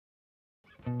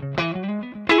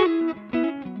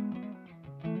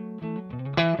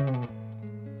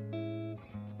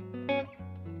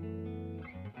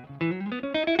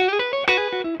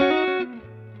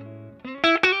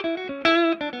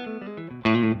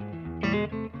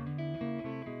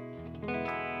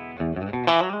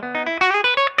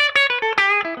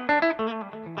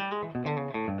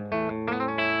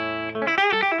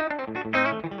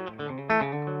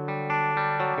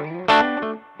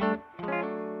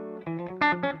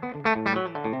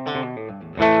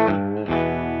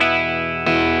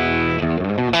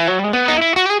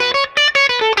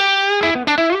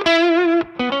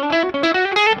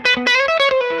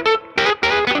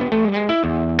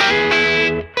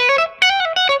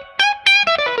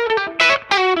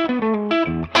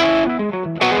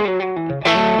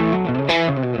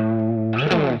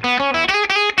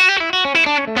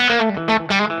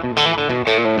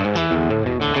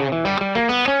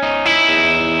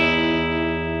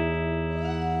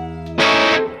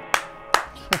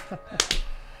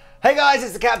Hey guys,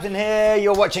 it's the Captain here.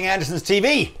 You're watching Andertons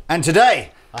TV, and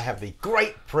today I have the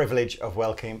great privilege of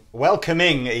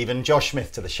welcoming even Josh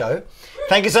Smith to the show.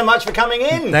 Thank you so much for coming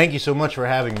in. Thank you so much for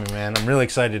having me, man. I'm really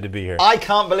excited to be here. I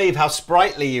can't believe how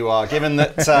sprightly you are, given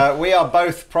that we are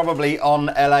both probably on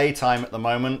LA time at the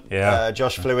moment. Yeah.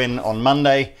 Josh flew in on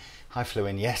Monday. I flew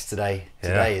in yesterday.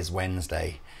 Today is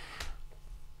Wednesday.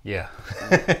 Yeah.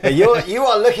 You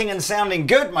are looking and sounding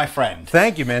good, my friend.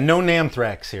 Thank you, man. No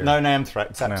namthrax here. No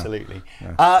namthrax, absolutely.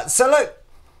 No. So look,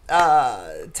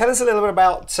 tell us a little bit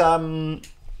about,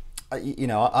 you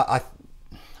know,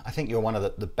 I think you're one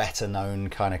of the better known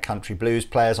kind of country blues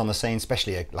players on the scene,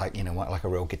 especially like, you know, like a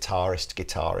real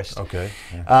guitarist. Okay.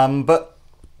 Yeah. But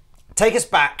take us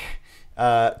back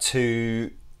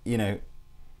to, you know,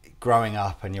 growing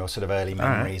up and your sort of early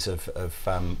memories of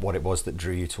what it was that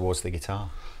drew you towards the guitar.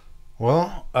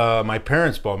 Well, my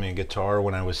parents bought me a guitar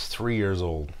when I was 3 years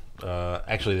old.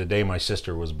 Actually, the day my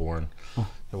sister was born.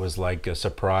 It was like a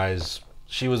surprise.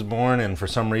 She was born, and for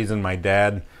some reason, my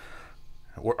dad,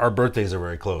 our birthdays are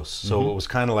very close. So it was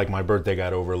kind of like my birthday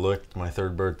got overlooked, my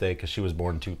third birthday, because she was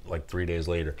born 3 days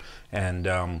later. And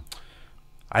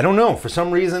I don't know, for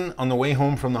some reason, on the way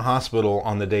home from the hospital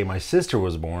on the day my sister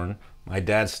was born, my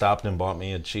dad stopped and bought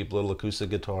me a cheap little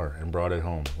acoustic guitar and brought it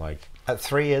home. Like at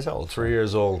 3 years old? 3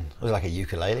 years old. Was it like a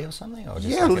ukulele or something? Or just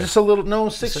yeah, like just a little, no,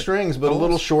 six strings, but a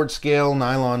little short scale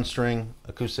nylon string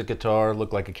acoustic guitar.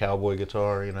 Looked like a cowboy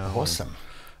guitar, you know. Awesome.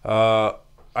 And,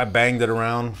 I banged it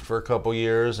around for a couple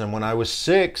years, and when I was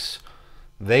 6,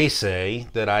 they say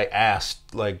that I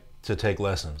asked like to take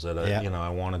lessons, that I, you know, I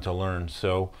wanted to learn.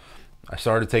 So I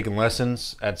started taking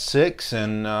lessons at 6,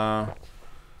 and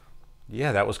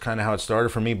yeah, that was kind of how it started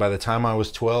for me. By the time I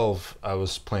was 12, I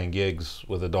was playing gigs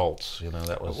with adults. You know,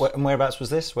 that was. And whereabouts was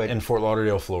this? In Fort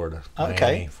Lauderdale, Florida.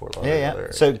 Okay. Miami, Fort Lauderdale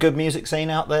area. So good music scene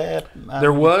out there?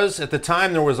 There was, at the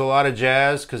time, there was a lot of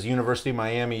jazz, because University of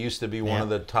Miami used to be one of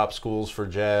the top schools for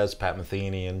jazz. Pat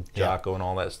Metheny and Jocko and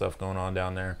all that stuff going on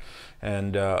down there.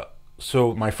 And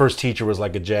so my first teacher was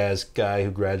like a jazz guy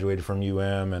who graduated from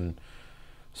UM. And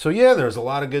so, yeah, there was a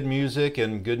lot of good music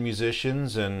and good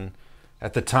musicians. And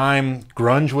at the time,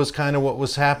 grunge was kind of what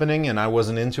was happening, and I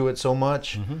wasn't into it so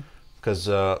much because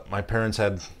my parents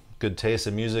had good taste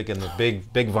in music and the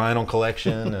big vinyl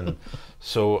collection, and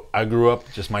so I grew up.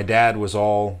 Just my dad was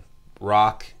all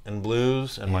rock and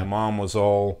blues, and my mom was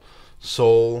all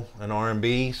soul and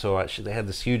R&B. So they had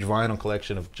this huge vinyl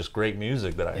collection of just great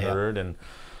music that I heard, and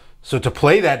so to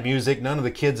play that music, none of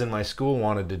the kids in my school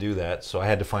wanted to do that, so I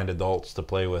had to find adults to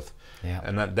play with,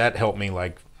 and that helped me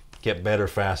like get better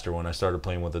faster when I started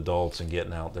playing with adults and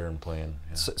getting out there and playing.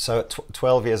 Yeah. So at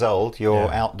 12 years old,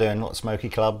 you're out doing what, smoky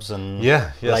clubs and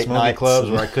late smoky nights clubs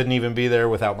where I couldn't even be there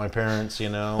without my parents, you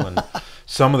know. And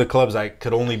some of the clubs I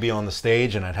could only be on the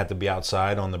stage, and I'd have to be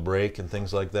outside on the break and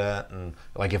things like that. And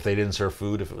like if they didn't serve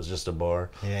food, if it was just a bar,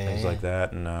 things like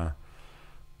that. And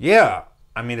yeah,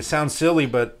 I mean, it sounds silly,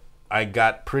 but I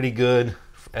got pretty good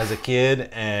as a kid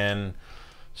and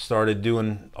started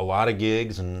doing a lot of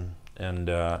gigs, and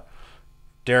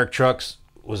Derek Trucks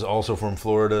was also from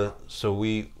Florida, so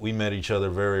we met each other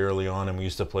very early on, and we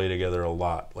used to play together a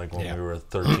lot, like when we were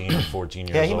 13 or 14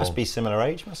 years old. Yeah, he must be similar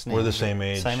age, mustn't he? We're the same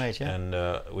age. Same age, yeah.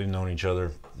 And we've known each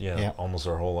other, almost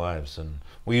our whole lives. And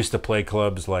we used to play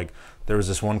clubs, like there was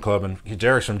this one club, and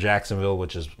Derek's from Jacksonville,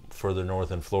 which is further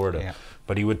north in Florida,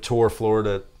 but he would tour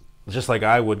Florida just like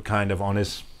I would kind of on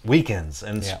his weekends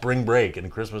and spring break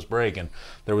and Christmas break. And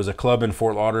there was a club in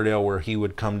Fort Lauderdale where he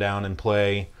would come down and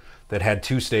play that had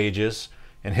 2 stages,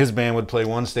 and his band would play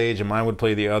one stage and mine would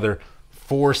play the other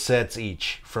 4 sets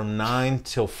each from 9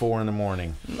 till 4 in the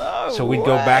morning. No So we'd way.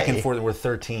 go back and forth. We're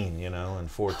 13, you know,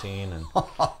 and 14, and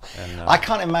I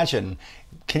can't imagine.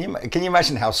 Can you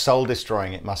imagine how soul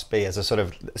destroying it must be as a sort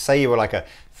of, say you were like a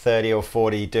 30 or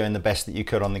 40 doing the best that you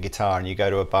could on the guitar, and you go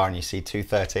to a bar and you see two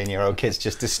 13-year-old kids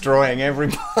just destroying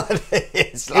everybody.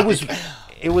 It's like,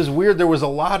 it was weird. There was a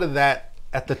lot of that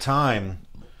at the time.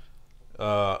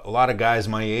 A lot of guys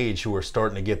my age who were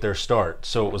starting to get their start.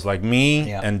 So it was like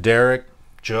me and Derek,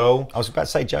 Joe. I was about to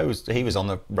say he was on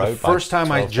the road. The first time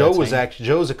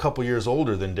Joe's a couple years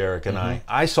older than Derek and I.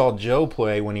 I saw Joe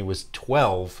play when he was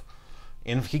 12.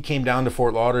 And he came down to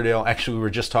Fort Lauderdale. Actually, we were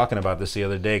just talking about this the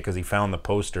other day because he found the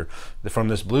poster from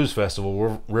this blues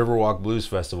festival, Riverwalk Blues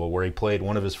Festival, where he played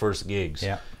one of his first gigs.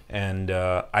 Yeah. And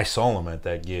I saw him at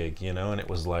that gig, you know, and it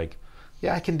was like,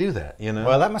 yeah, I can do that, you know.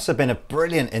 Well, that must have been a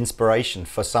brilliant inspiration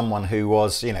for someone who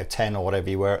was, you know, 10 or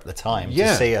whatever you were at the time.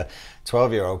 To see a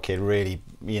 12-year-old kid really,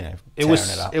 you know, tearing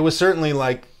it up. It was certainly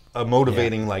like a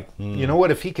motivating, like, you know what,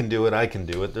 if he can do it, I can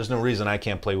do it. There's no reason I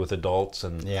can't play with adults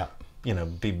and, you know,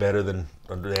 be better than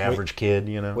the average kid,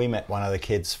 you know. We met one of the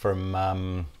kids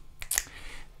from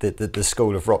the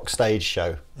School of Rock stage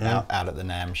show out at the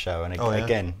NAMM show, and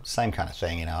again, same kind of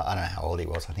thing, you know. I don't know how old he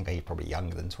was. I think he's probably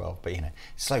younger than 12, but you know,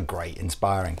 it's so great,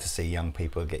 inspiring to see young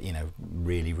people get, you know,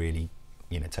 really, really,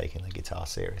 you know, taking the guitar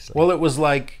seriously. Well, it was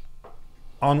like,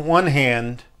 on one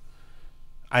hand,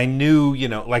 I knew, you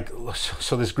know, like,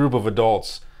 so this group of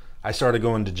adults, I started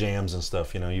going to jams and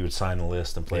stuff, you know. You would sign a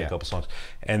list and play a couple songs,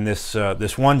 and this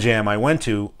one jam I went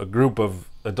to, a group of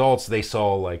adults, they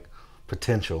saw like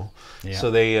potential, so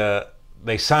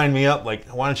they signed me up, like,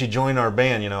 why don't you join our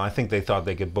band, you know. I think they thought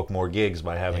they could book more gigs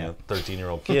by having a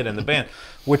 13-year-old kid in the band,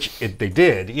 which they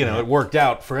did, you know. It worked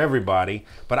out for everybody,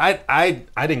 but I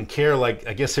didn't care. Like,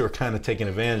 I guess they were kind of taking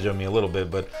advantage of me a little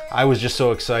bit, but I was just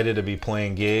so excited to be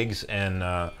playing gigs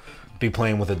and be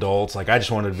playing with adults. Like, I just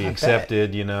wanted to be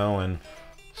accepted, you know. And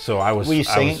so I was. Were you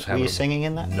singing? Were you singing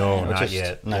in that? No, not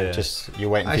yet. No, just you're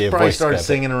waiting for your voice. I probably started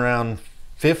singing around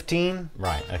 15.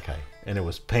 Right. Okay. And it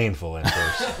was painful at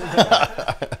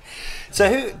first.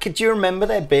 So, could you remember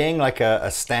there being like a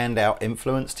standout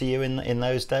influence to you in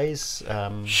those days?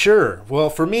 Sure. Well,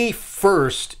 for me,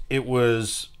 first it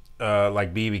was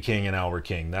like B.B. King and Albert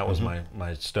King. That was my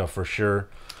stuff for sure.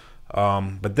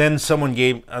 But then someone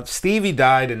gave Stevie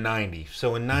died in '90,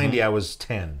 so in '90 I was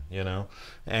 10, you know,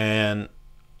 and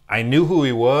I knew who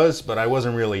he was, but I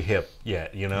wasn't really hip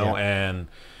yet, you know. And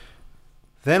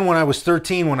then when I was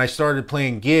 13, when I started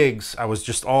playing gigs, I was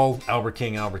just all Albert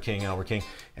King, Albert King, Albert King.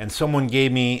 And someone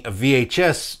gave me a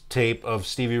VHS tape of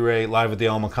Stevie Ray live at the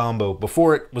Alma Combo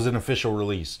before it was an official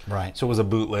release. Right. So it was a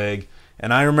bootleg.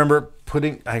 And I remember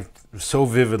so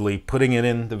vividly putting it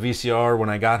in the VCR when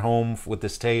I got home with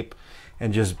this tape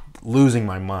and just losing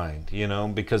my mind, you know,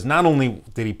 because not only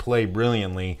did he play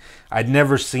brilliantly, I'd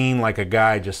never seen like a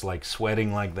guy just like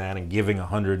sweating like that and giving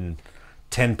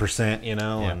 110%, you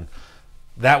know, and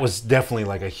that was definitely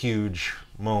like a huge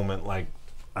moment. Like,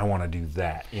 I want to do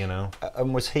that, you know.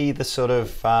 And was he the sort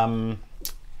of the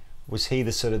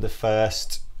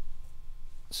first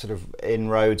sort of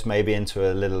inroads maybe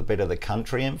into a little bit of the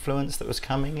country influence that was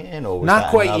coming in, or was not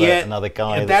that quite yet? Another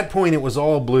guy. At that point, it was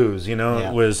all blues, you know.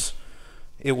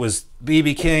 It was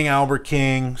B.B. King, Albert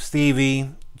King, Stevie,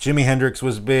 Jimi Hendrix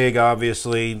was big,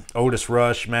 obviously, Otis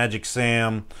Rush, Magic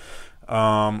Sam,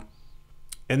 and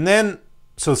then.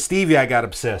 So Stevie, I got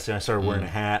obsessed, and I started wearing a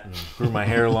hat and grew my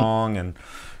hair long,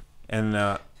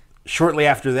 and shortly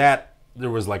after that, there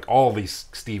was like all these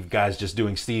Steve guys just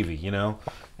doing Stevie, you know.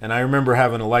 And I remember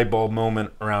having a light bulb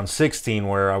moment around 16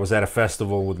 where I was at a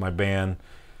festival with my band,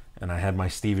 and I had my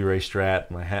Stevie Ray Strat,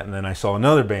 my hat, and then I saw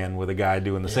another band with a guy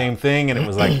doing the same thing, and it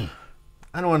was like,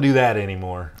 I don't want to do that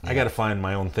anymore. I got to find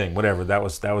my own thing. Whatever. That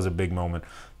was a big moment.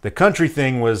 The country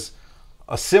thing was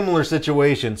a similar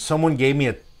situation. Someone gave me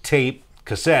a tape.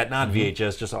 Cassette, not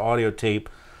VHS, just an audio tape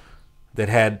that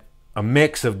had a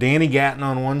mix of Danny Gatton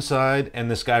on one side and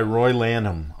this guy Roy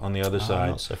Lanham on the other side. I'm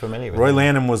not so familiar with Roy him.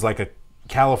 Lanham was like a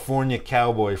California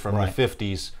cowboy from the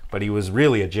 50s, but he was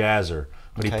really a jazzer.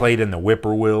 But he played in the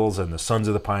Whippoorwills and the Sons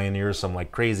of the Pioneers, some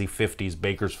like crazy 50s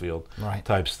Bakersfield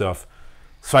type stuff.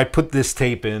 So I put this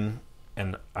tape in,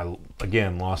 and I,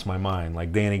 again, lost my mind.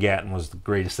 Like, Danny Gatton was the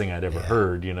greatest thing I'd ever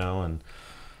heard, you know, and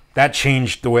that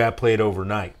changed the way I played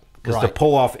overnight. Because to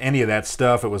pull off any of that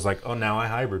stuff, it was like, oh, now I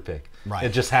hybrid pick. It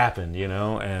just happened, you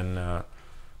know, and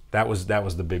that was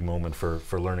the big moment for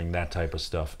learning that type of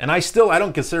stuff. And I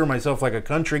don't consider myself like a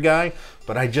country guy,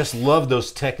 but I just love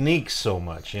those techniques so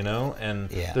much, you know, and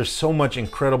there's so much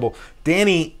incredible.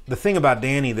 Danny, the thing about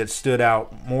Danny that stood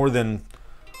out more than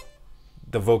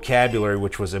the vocabulary,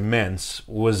 which was immense,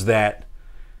 was that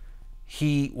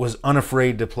he was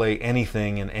unafraid to play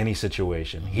anything in any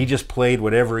situation. He just played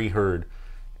whatever he heard.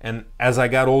 And as I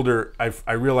got older,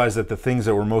 I realized that the things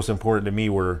that were most important to me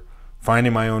were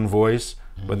finding my own voice,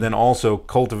 but then also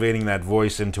cultivating that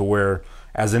voice into where,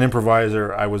 as an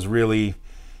improviser, I was really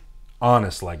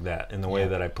honest like that in the way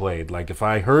that I played. Like if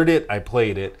I heard it, I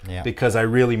played it because I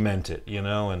really meant it, you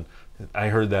know. And I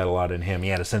heard that a lot in him. He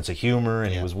had a sense of humor,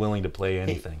 and he was willing to play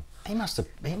anything. He must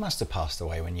have passed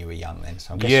away when you were young then.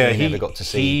 So I'm guessing you never got to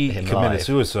see him live. He committed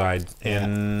suicide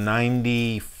in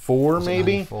 '94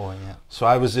 maybe. 94, yeah. So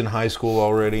I was in high school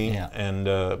already, and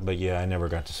but yeah, I never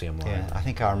got to see him live. Yeah, I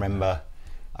think I remember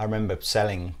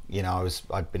selling. You know,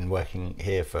 I'd been working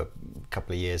here for a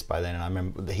couple of years by then, and I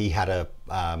remember that he had a.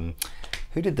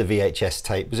 Who did the VHS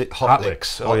tape? Was it Hot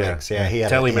Licks? Oh yeah, yeah. He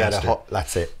had a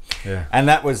that's it. Yeah, and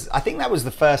I think that was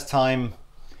the first time.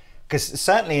 Because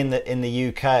certainly in the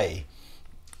UK,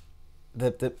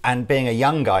 and being a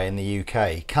young guy in the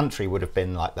UK, country would have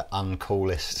been like the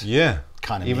uncoolest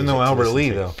kind of even though Albert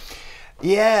Lee though.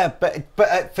 Yeah,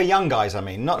 but for young guys, I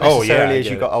mean, not necessarily as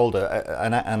you got older.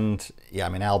 And yeah, I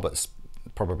mean, Albert's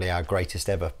probably our greatest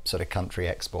ever sort of country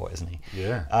export, isn't he?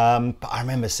 Yeah. But I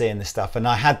remember seeing this stuff, and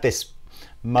I had this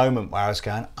moment where I was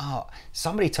going, oh,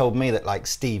 somebody told me that like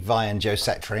Steve Vai and Joe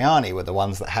Satriani were the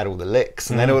ones that had all the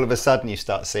licks, and then all of a sudden you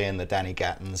start seeing the Danny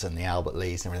Gattons and the Albert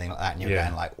Lees and everything like that, and you're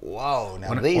going like, whoa,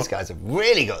 now these guys have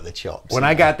really got the chops. When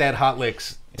I got that Hot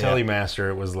Licks Telemaster,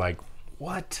 it was like,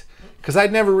 what? Because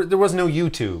there was no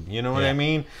YouTube, you know what I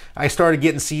mean? I started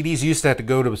getting CDs. You used to have to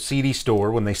go to a CD store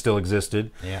when they still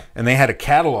existed, and they had a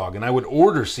catalog, and I would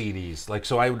order CDs. Like,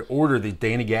 so I would order the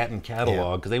Danny Gatton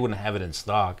catalog because they wouldn't have it in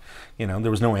stock. You know, there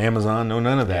was no Amazon,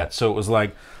 none of that. So it was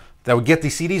like, I would get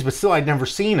these CDs, but still I'd never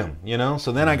seen them, you know?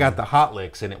 So then I got the Hot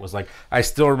Licks, and it was like, I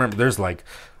still remember there's like,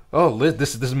 oh,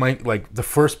 this is my, like, the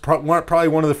first, probably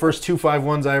one of the first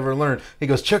 251s I ever learned. He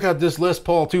goes, check out this Les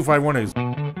Paul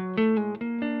 251.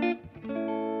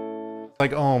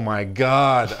 Like, oh my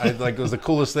God, like, it was the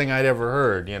coolest thing I'd ever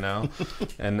heard, you know?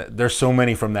 And there's so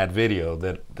many from that video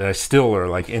that I still are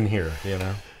like in here, you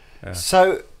know? Yeah.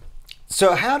 So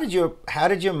how did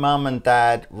your mum and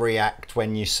dad react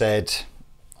when you said,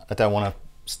 I don't want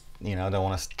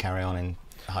to carry on in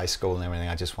high school and everything,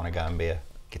 I just want to go and be a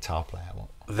guitar player?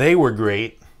 They were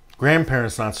great.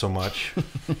 Grandparents, not so much.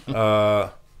 You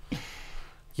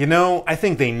know, I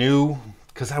think they knew,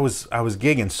 because I was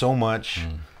gigging so much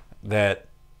that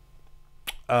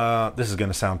this is going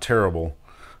to sound terrible,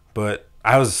 but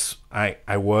I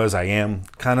am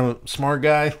kind of a smart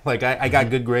guy. Like I got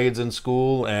good grades in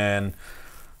school, and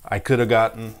I could have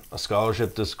gotten a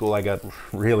scholarship to school. I got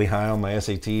really high on my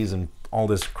SATs and all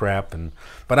this crap,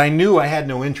 but I knew I had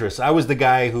no interest. I was the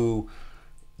guy who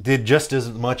did just as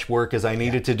much work as I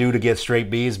needed to do to get straight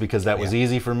B's, because that was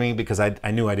easy for me, because I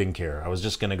knew I didn't care. I was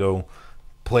just going to go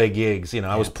play gigs. You know,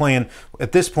 I was playing,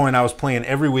 at this point I was playing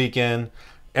every weekend,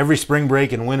 every spring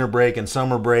break and winter break and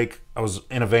summer break. I was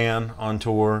in a van on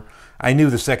tour. I knew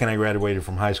the second I graduated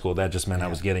from high school, that just meant I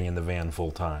was getting in the van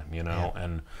full time, you know.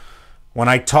 And when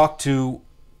I talked to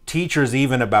teachers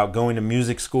even about going to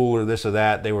music school or this or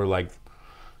that, they were like,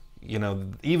 you know,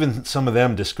 even some of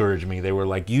them discouraged me. They were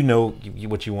like, you know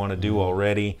what you want to do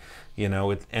already. You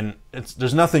know,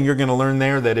 there's nothing you're going to learn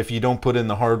there that if you don't put in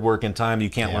the hard work and time,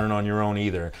 you can't learn on your own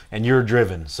either. And you're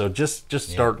driven, so just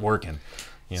start working.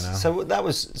 You know. So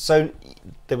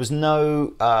there was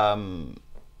no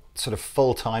sort of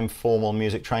full-time formal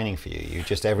music training for you. You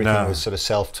just everything was sort of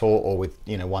self-taught, or with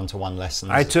one-to-one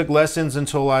lessons. I took lessons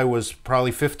until I was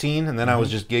probably 15, and then I was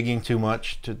just gigging too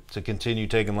much to continue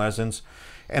taking lessons.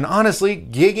 And honestly,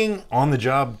 gigging,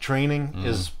 on-the-job training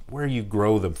is where you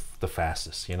grow the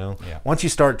fastest, you know? Yeah. Once you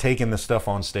start taking the stuff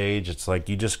on stage, it's like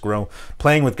you just grow.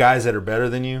 Playing with guys that are better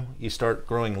than you, you start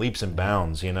growing leaps and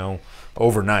bounds, you know,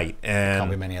 overnight. And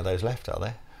can't be many of those left, are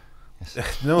there?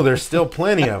 No, there's still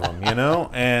plenty of them, you know?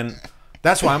 And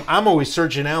that's why I'm always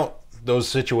searching out those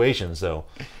situations, though.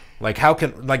 Like, how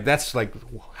can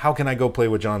I go play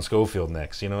with John Scofield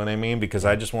next? You know what I mean? Because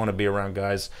I just want to be around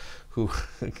guys who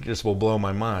just will blow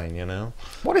my mind, you know?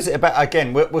 What is it about,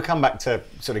 again, we'll come back to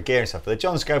sort of gear and stuff, but the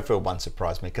John Scofield one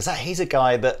surprised me, because he's a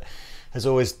guy that has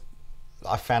always,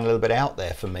 I found a little bit out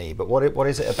there for me, but what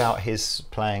is it about his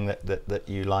playing that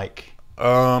you like?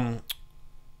 Number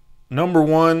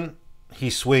one, he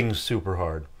swings super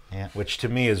hard, which to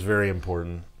me is very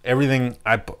important. Everything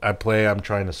I play, I'm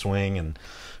trying to swing, and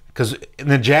because in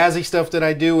the jazzy stuff that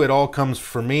I do, it all comes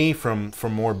for me from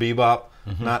more bebop.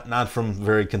 Not from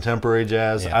very contemporary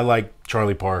jazz. I like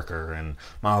Charlie Parker and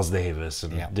Miles Davis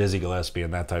and Yeah. Dizzy Gillespie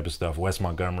and that type of stuff, Wes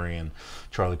Montgomery and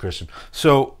Charlie Christian.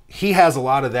 So he has a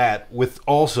lot of that with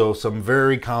also some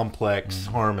very complex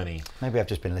harmony. Maybe I've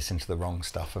just been listening to the wrong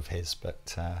stuff of his,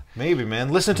 but Maybe,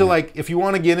 man. Listen to, like, if you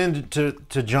want to get into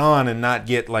John and not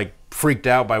get like freaked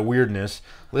out by weirdness,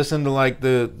 listen to like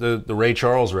the Ray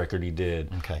Charles record he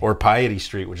did, Okay. or Piety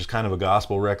Street, which is kind of a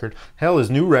gospel record. Hell, his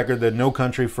new record, that No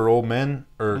Country for Old Men,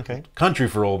 or Okay. Country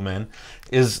for Old Men,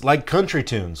 is like country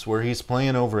tunes where he's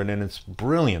playing over it, and it's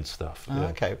brilliant stuff. Oh,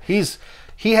 okay.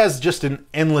 He has just an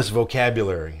endless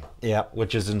vocabulary, yeah.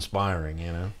 which is inspiring,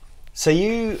 you know. So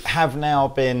you have now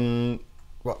been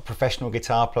professional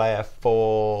guitar player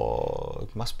for,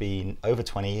 must be over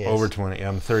 20 years. Over 20.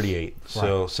 I'm 38,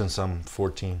 so since I'm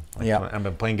 14. Like, Yeah. I've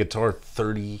been playing guitar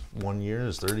 31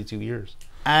 years, 32 years.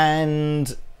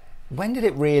 And when did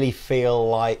it really feel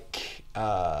like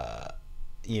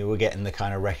you were getting the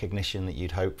kind of recognition that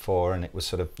you'd hoped for, and it was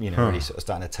sort of, you know, really sort of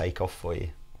starting to take off for you?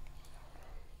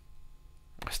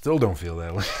 I still don't feel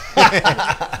that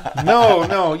way.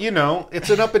 No, you know, it's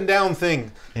an up and down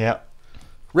thing. Yeah.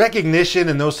 Recognition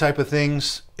and those type of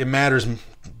things, it matters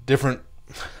different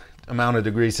amount of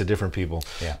degrees to different people.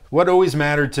 Yeah. What always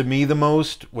mattered to me the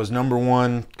most was, number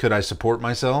one, could I support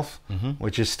myself,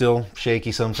 which is still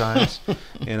shaky sometimes.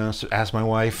 You know, so ask my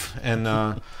wife.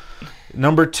 And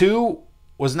number two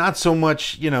was not so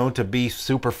much, you know, to be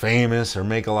super famous or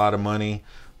make a lot of money,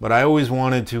 but I always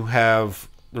wanted to have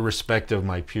the respect of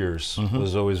my peers.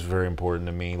 Was always very important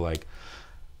to me. Like,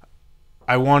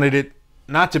 I wanted it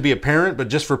not to be apparent, but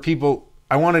just for people,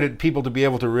 I wanted people to be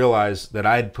able to realize that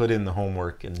I'd put in the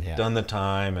homework and done the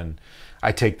time, and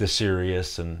I take this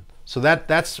serious. And so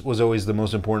that was always the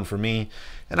most important for me.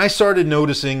 And I started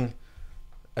noticing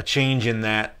a change in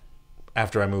that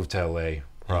after I moved to LA,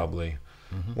 probably.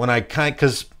 When I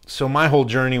so my whole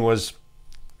journey was,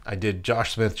 I did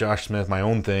Josh Smith, my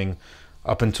own thing,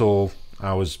 up until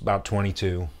I was about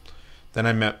 22. Then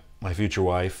I met my future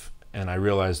wife, and I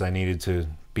realized I needed to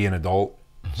be an adult,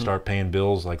 start paying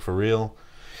bills, like, for real.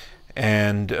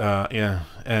 And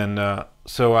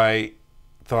so I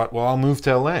thought, well, I'll move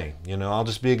to LA. You know, I'll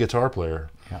just be a guitar player.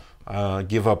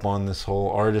 Give up on this whole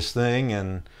artist thing,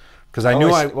 and because I knew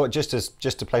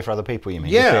just to play for other people, you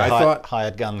mean? Yeah, I thought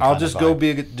hired gun. I'll just go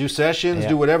do sessions,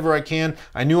 do whatever I can.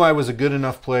 I knew I was a good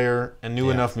enough player and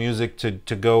knew enough music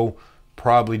to go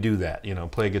probably do that, you know,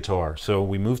 play guitar. So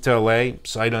we moved to LA,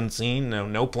 sight unseen,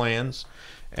 no plans,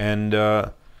 and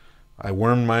I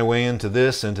wormed my way into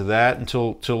this, into that,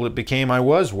 until it became I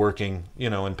was working,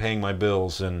 you know, and paying my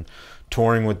bills and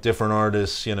touring with different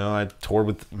artists. You know, I toured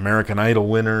with American Idol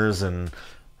winners, and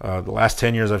the last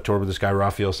 10 years I've toured with this guy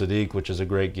Raphael Sadiq, which is a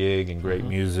great gig and great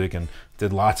music, and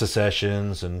did lots of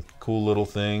sessions and cool little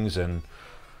things, and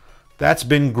that's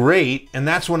been great. And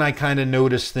that's when I kind of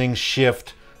noticed things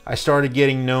shift. I started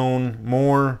getting known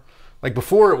more. Like,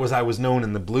 before, it was I was known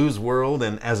in the blues world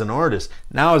and as an artist.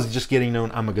 Now I was just getting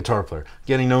known, I'm a guitar player.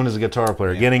 Getting known as a guitar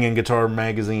player, getting in guitar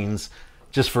magazines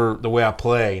just for the way I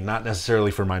play, not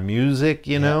necessarily for my music,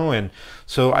 you know? And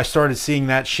so I started seeing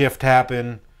that shift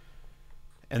happen.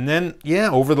 And then,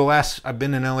 over the last, I've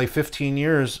been in LA 15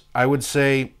 years, I would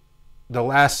say the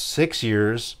last 6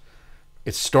 years,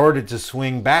 it started to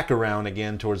swing back around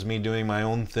again towards me doing my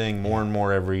own thing more and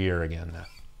more every year again now.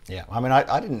 Yeah, I mean,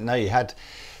 I didn't know you had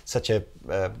such a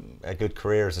good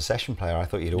career as a session player. I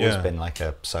thought you'd always been like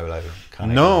a solo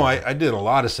kind of guy. I did a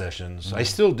lot of sessions. I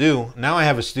still do. Now I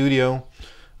have a studio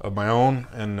of my own,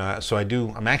 and so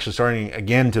I'm actually starting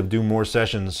again to do more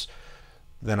sessions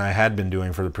than I had been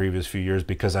doing for the previous few years,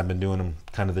 because I've been doing them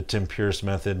kind of the Tim Pierce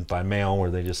method by mail, where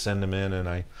they just send them in and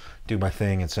I do my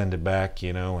thing and send it back,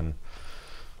 you know. And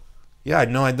I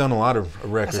know I've done a lot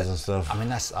of records and stuff. I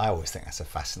mean, I always think that's a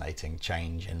fascinating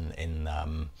change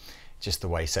in just the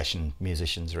way session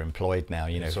musicians are employed now.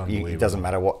 You know, it doesn't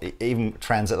matter what, even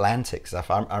transatlantic stuff.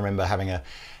 I remember having a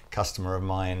customer of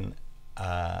mine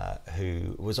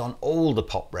who was on all the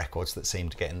pop records that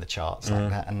seemed to get in the charts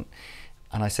like that,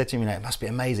 and I said to him, you know, it must be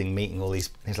amazing meeting all these.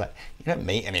 He's like, you don't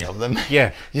meet any of them. Yeah.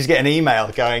 You just get an email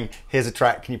going, here's a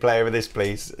track, can you play over this,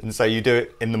 please? And so you do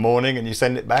it in the morning and you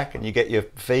send it back and you get your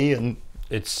fee, and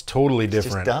it's totally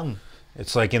different. It's just done.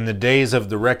 It's like in the days of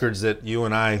the records that you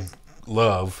and I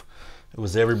love, it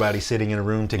was everybody sitting in a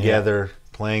room together,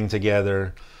 playing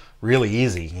together, really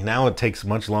easy. Now it takes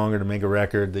much longer to make a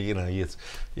record. You know,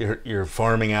 you're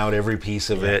farming out every piece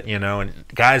of it, you know, and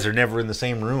guys are never in the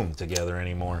same room together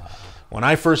anymore. When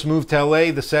I first moved to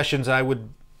LA, the sessions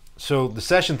so the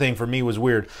session thing for me was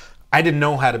weird. I didn't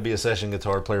know how to be a session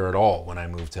guitar player at all when I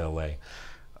moved to LA.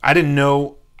 I didn't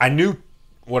know, I knew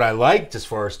what I liked as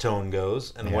far as tone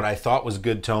goes, and what I thought was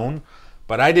good tone,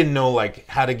 but I didn't know like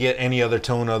how to get any other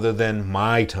tone other than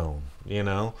my tone, you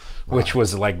know, which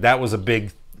was like, that was a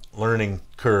big learning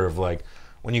curve. Like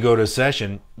when you go to a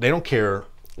session, they don't care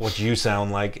what you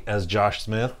sound like as Josh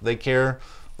Smith. They care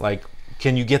like,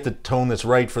 can you get the tone that's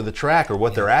right for the track or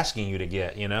what they're asking you to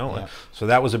get, you know? Yeah. So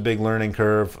that was a big learning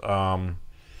curve.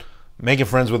 Making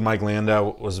friends with Mike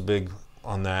Landau was big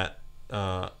on that.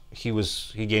 He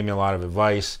gave me a lot of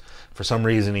advice. For some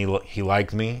reason, he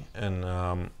liked me,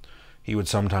 and he would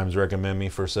sometimes recommend me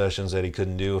for sessions that he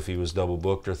couldn't do if he was double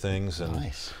booked or things. And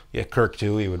nice. Yeah, Kirk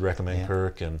too. He would recommend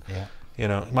Kirk, and you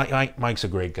know, Mike's a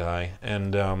great guy.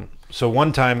 And so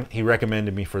one time he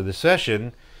recommended me for the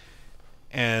session,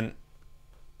 and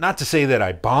not to say that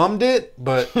I bombed it,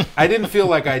 but I didn't feel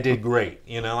like I did great.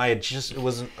 You know, it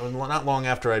wasn't not long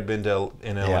after I'd been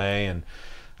in LA, and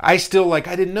I still, like,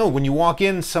 I didn't know. When you walk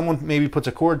in, someone maybe puts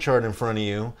a chord chart in front of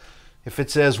you. If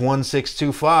it says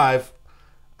 1-6-2-5,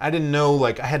 I didn't know,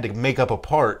 like, I had to make up a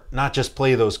part, not just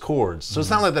play those chords. So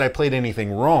it's not like that I played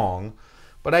anything wrong,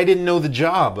 but I didn't know the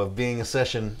job of being a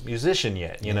session musician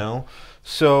yet, you know?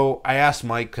 So I asked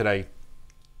Mike, could I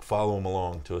follow him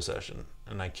along to a session?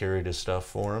 And I carried his stuff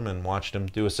for him and watched him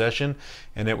do a session,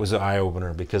 and it was an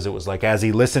eye-opener, because it was like, as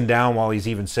he listened down while he's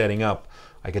even setting up,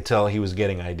 I could tell he was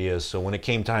getting ideas. So when it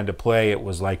came time to play, it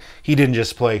was like, he didn't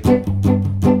just play.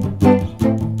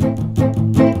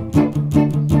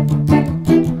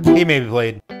 He maybe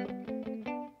played.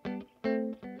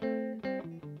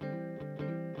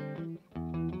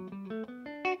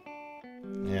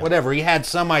 Whatever, he had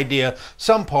some idea,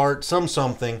 some part,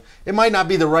 something. It might not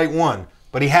be the right one,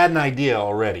 but he had an idea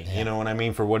already, you know what I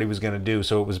mean, for what he was going to do.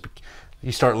 So it was,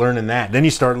 you start learning that. Then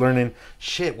you start learning,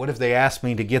 shit, what if they asked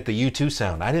me to get the U2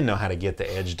 sound? I didn't know how to get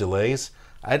the edge delays.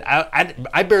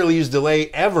 I barely used delay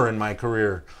ever in my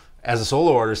career as a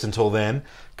solo artist until then,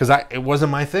 because it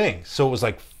wasn't my thing. So it was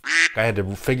like, I had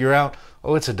to figure out,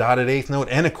 oh, it's a dotted eighth note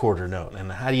and a quarter note,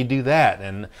 and how do you do that?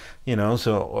 And, you know,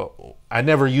 so I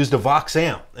never used a Vox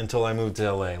amp until I moved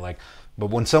to LA. Like,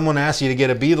 but when someone asks you to get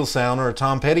a Beatles sound or a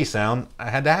Tom Petty sound, I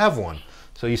had to have one.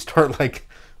 So you start like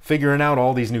figuring out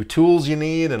all these new tools you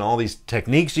need and all these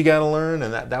techniques you got to learn,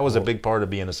 and that was a big part of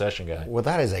being a session guy. Well,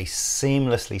 that is a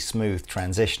seamlessly smooth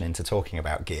transition into talking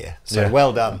about gear. So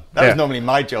well done. That was normally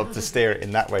my job to steer it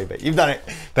in that way, but you've done it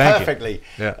perfectly.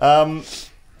 Yeah.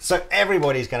 So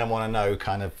everybody's going to want to know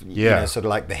kind of, you know, sort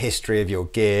of like the history of your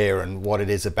gear and what it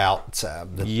is about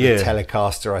the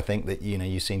Telecaster, I think, that, you know,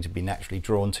 you seem to be naturally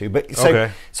drawn to. But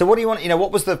so what do you want, you know,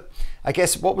 what was the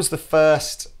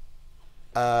first,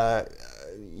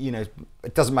 you know,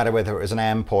 it doesn't matter whether it was an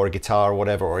amp or a guitar or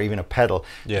whatever, or even a pedal,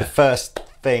 the first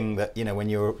thing that, you know, when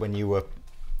you were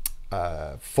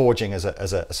forging as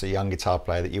a young guitar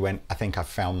player, that you went, I think I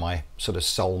found my sort of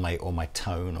soulmate or my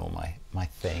tone or my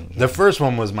thing. The first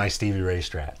one was my Stevie Ray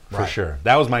Strat, for sure.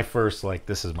 That was my first, like,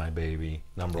 this is my baby,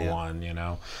 number one, you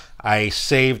know. I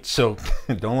saved, so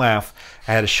don't laugh,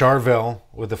 I had a Charvel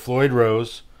with a Floyd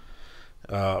Rose,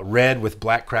 red with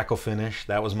black crackle finish.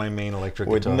 That was my main electric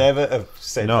guitar. Would never have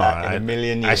said that in a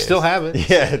million years. I still have it.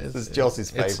 Yeah, it's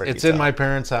Joss's favorite. It's in my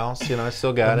parents' house, you know, I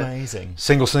still got it. Amazing.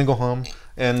 Single hum.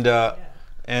 And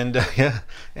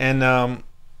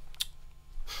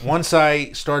once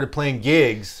I started playing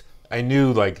gigs, I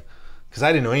knew, like, because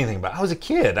I didn't know anything about it. I was a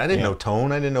kid. I didn't know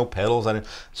tone. I didn't know pedals.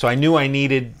 So I knew I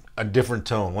needed a different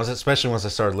tone, especially once I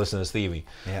started listening to Stevie.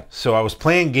 Yeah. So I was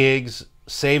playing gigs,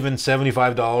 saving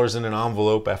 $75 in an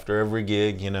envelope after every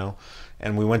gig, you know.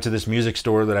 And we went to this music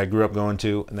store that I grew up going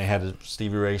to, and they had a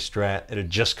Stevie Ray Strat. It had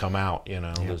just come out, you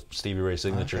know, the Stevie Ray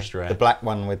signature Strat. The black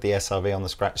one with the SRV on the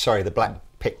scratch. Sorry, the black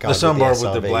pick guard. The sunbar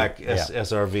with the black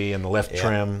SRV and the left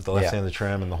trim, the left-handed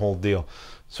trim, and the whole deal.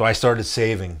 So I started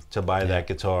saving to buy that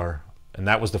guitar, and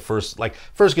that was the first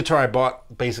guitar I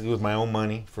bought basically with my own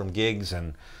money from gigs,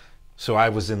 and so I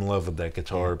was in love with that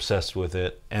guitar, obsessed with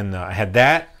it. And I had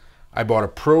that. I bought a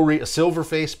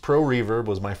Silverface Pro Reverb,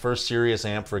 was my first serious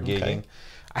amp for gigging.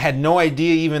 I had no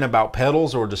idea even about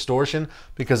pedals or distortion,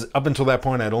 because up until that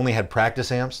point I'd only had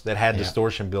practice amps that had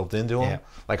distortion built into them,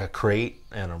 like a Crate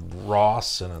and a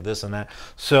Ross and a this and that.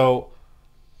 So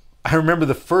I remember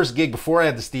the first gig before I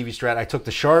had the Stevie Strat, I took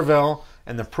the Charvel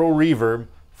and the Pro Reverb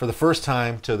for the first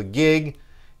time to the gig,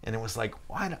 and it was like,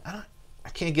 why? I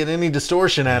can't get any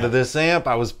distortion out of this amp.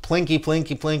 I was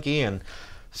plinky, and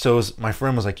so my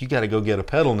friend was like, you got to go get a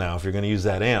pedal now if you're going to use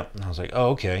that amp. And I was like,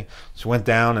 oh, okay. So went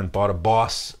down and bought a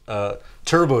Boss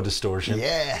turbo distortion.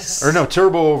 Yes. Or no,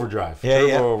 turbo overdrive.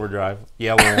 Overdrive,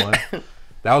 yellow one.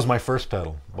 That was my first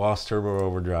pedal, Boss turbo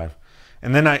overdrive.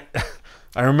 And then I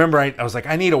remember I was like,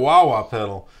 I need a wah-wah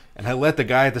pedal. and I let the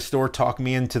guy at the store talk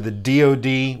me into the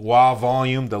DOD wah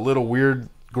volume, the little weird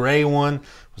gray one.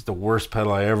 It was the worst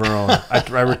pedal I ever owned.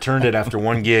 I returned it after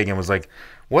one gig and was like,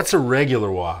 what's a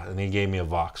regular wah? And he gave me a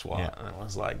Vox wah. And I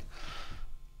was like,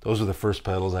 those were the first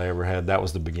pedals I ever had. That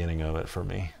was the beginning of it for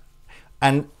me.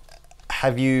 And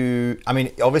have you, I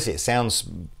mean, obviously it sounds,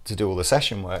 to do all the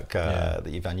session work that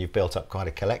you've done, you've built up quite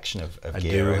a collection of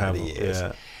gear over the years.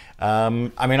 I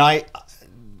mean,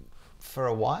 for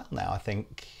a while now, I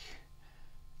think,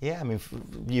 I mean,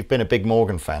 you've been a big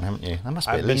Morgan fan, haven't you? That must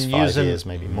be at least 5 years,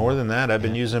 maybe more than that. I've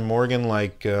been using Morgan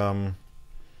like at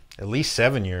least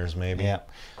 7 years, maybe. Yeah.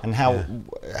 And how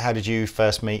did you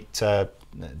first meet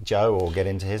Joe or get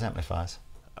into his amplifiers?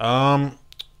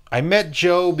 I met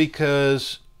Joe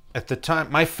because at the time,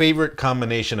 my favorite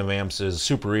combination of amps is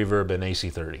Super Reverb and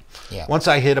AC30. Yeah. Once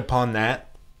I hit upon that,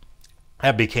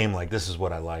 that became like, this is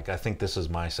what I like. I think this is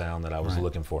my sound that I was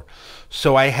looking for.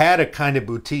 So I had a kind of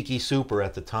boutique-y Super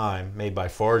at the time made by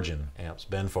Fargen amps,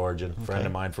 Ben Fargen, friend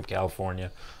of mine from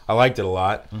California. I liked it a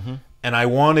lot. And I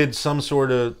wanted some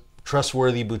sort of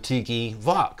trustworthy boutique-y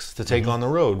Vox to take on the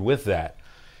road with that.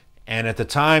 And at the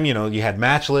time, you know, you had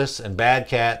Matchless and Bad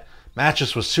Cat.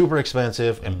 Matchless was super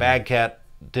expensive, and Bad Cat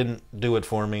didn't do it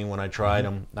for me when I tried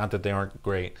them. Not that they aren't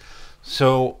great.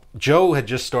 So Joe had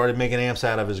just started making amps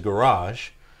out of his garage,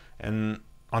 and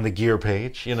on the gear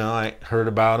page, you know, I heard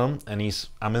about him, and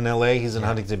I'm in LA, he's in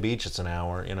Huntington Beach, it's an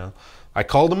hour, you know. I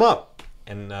called him up,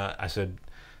 and I said,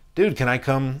 dude, can I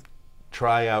come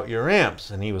try out your amps?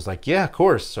 And he was like, yeah, of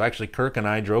course. So actually Kirk and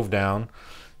I drove down,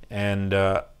 and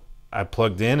I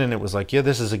plugged in, and it was like, yeah,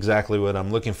 this is exactly what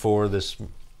I'm looking for, this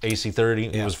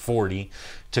AC30, it was 40,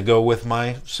 to go with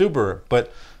my Super.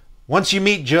 But once you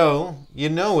meet Joe, you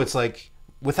know, it's like,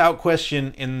 without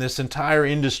question, in this entire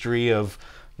industry of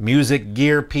music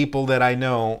gear people that I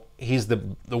know, he's the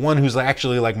one who's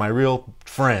actually like my real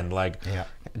friend. Like,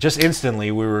 just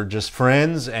instantly, we were just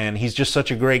friends, and he's just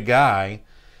such a great guy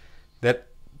that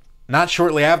not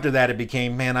shortly after that, it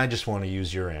became, man, I just want to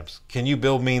use your amps. Can you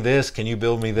build me this? Can you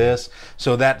build me this?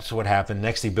 So that's what happened.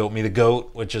 Next, he built me the GOAT,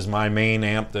 which is my main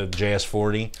amp, the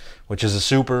JS40, which is a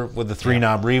Super with the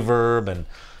 3-knob reverb. And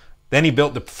then he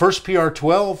built the first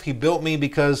PR12. He built me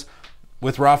because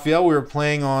with Raphael, we were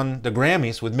playing on the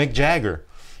Grammys with Mick Jagger.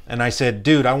 And I said,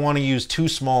 dude, I want to use 2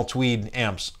 small tweed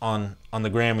amps on the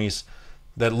Grammys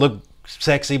that look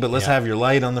sexy, but let's have your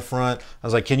light on the front. I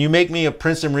was like, can you make me a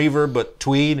Princeton reverb but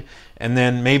tweed, and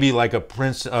then maybe like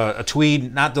a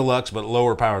tweed, not deluxe but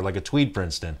lower power, like a tweed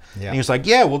Princeton? And he was like,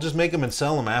 yeah, we'll just make them and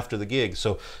sell them after the gig.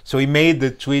 So he made the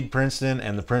tweed Princeton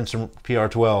and the Princeton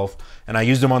PR12, and I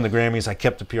used them on the Grammys. I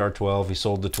kept the PR12. He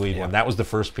sold the tweed one. That was the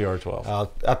first PR12.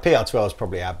 A PR12 is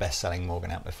probably our best-selling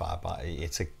Morgan amplifier, but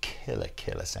it's a killer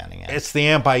sounding amp. It's the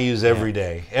amp I use every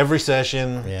day, every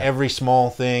session, every small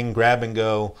thing, grab and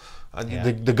go.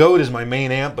 The GOAT is my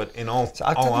main amp, but in all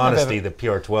honesty, the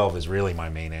PR12 is really my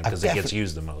main amp because it gets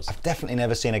used the most. I've definitely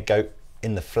never seen a GOAT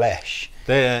in the flesh.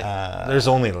 There's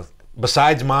only,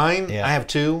 besides mine, I have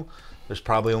 2. There's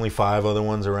probably only 5 other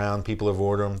ones around. People have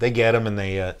ordered them. They get them, and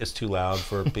it's too loud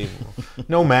for people.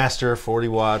 No master, 40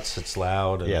 watts, it's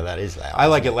loud. Yeah, that is loud. I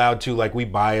like it loud too. Like, we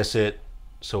bias it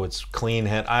so it's clean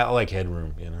head. I like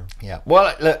headroom, you know. Yeah.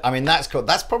 Well, look, I mean, that's cool.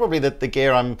 That's probably the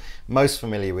gear I'm most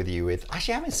familiar with you with.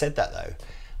 Actually, I haven't said that though.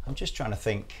 I'm just trying to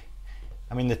think.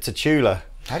 I mean, the Tachula.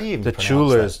 How do you even pronounce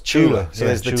Chula that? is Chula. So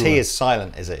Yeah, the T is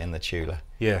silent, is it, in the Chula?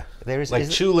 Yeah. There is like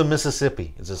Chula,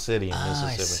 Mississippi. It's a city in I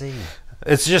Mississippi. see.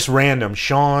 It's just random.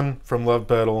 Sean from Love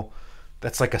Pedal.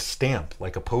 That's like a stamp,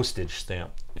 like a postage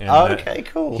stamp. And okay,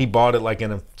 cool. He bought it like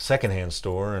in a secondhand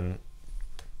store in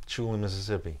Chula,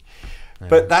 Mississippi.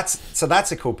 But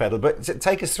that's a cool pedal. But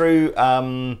take us through.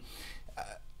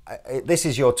 This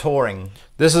is your touring.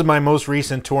 This is my most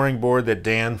recent touring board that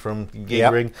Dan from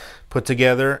Gig Rig put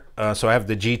together. So I have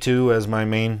the G2 as my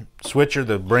main switcher,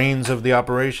 the brains of the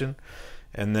operation,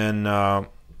 and then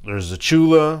there's the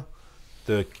Chula,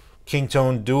 the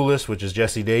Kingtone Duelist, which is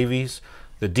Jesse Davies,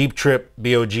 the Deep Trip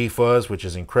BOG Fuzz, which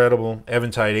is incredible,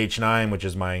 Eventide H9, which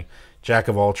is my jack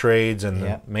of all trades and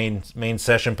the main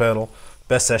session pedal.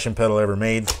 Best session pedal ever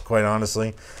made, quite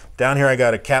honestly. Down here I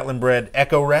got a Catlin Bred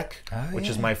Echo Rec, which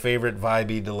is my favorite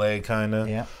vibey delay kind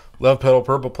of. Love Pedal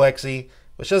Purple Plexi,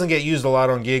 which doesn't get used a lot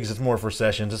on gigs. It's more for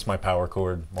sessions. It's my power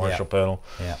chord Marshall pedal.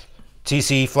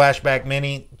 TC Flashback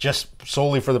Mini, just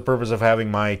solely for the purpose of having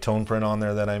my tone print on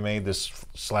there that I made, this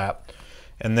slap.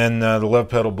 And then the Love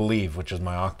Pedal Believe, which is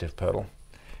my octave pedal.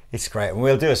 It's great. And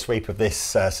we'll do a sweep of this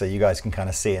so you guys can kind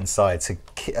of see inside. So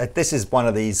this is one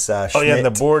of these Schmidt and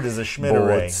the board is a Schmidt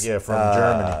array, from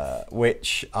Germany.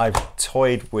 Which I've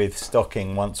toyed with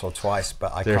stocking once or twice,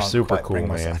 but I can't super quite cool, bring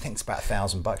myself. man. I think it's about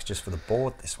 $1,000 just for the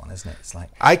board, this one, isn't it? It's like,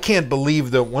 I can't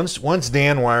believe that once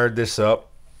Dan wired this up,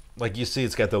 like you see,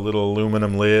 it's got the little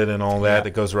aluminum lid and all that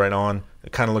that goes right on.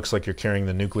 It kind of looks like you're carrying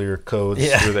the nuclear codes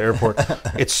through the airport.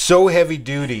 It's so heavy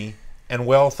duty and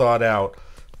well thought out.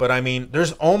 But I mean,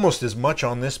 there's almost as much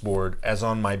on this board as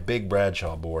on my big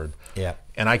Bradshaw board. yeah.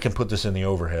 And I can put this in the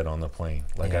overhead on the plane.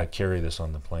 Like I carry this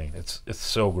on the plane. It's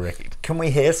so great. Can we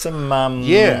hear some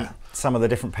some of the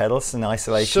different pedals in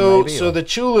isolation? So the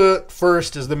Chula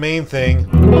first is the main thing.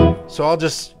 So I'll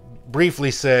just briefly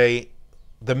say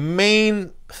the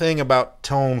main thing about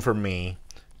tone for me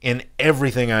in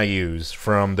everything I use,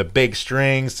 from the big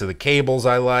strings to the cables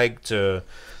I like to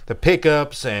the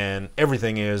pickups and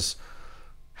everything, is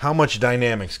how much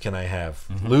dynamics can I have?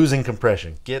 Losing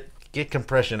compression. Get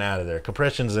compression out of there.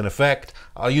 Compression's an effect.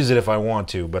 I'll use it if I want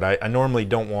to, but I normally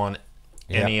don't want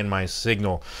any in my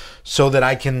signal, so that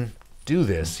I can do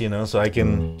this, you know, so I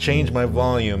can change my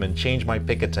volume and change my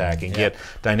pick attack and get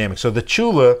dynamic. So the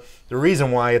Chula, the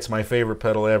reason why it's my favorite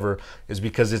pedal ever is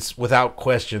because it's without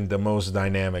question the most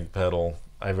dynamic pedal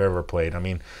I've ever played. I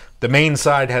mean, the main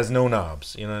side has no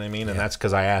knobs, you know what I mean? And that's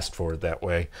because I asked for it that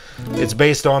way. It's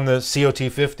based on the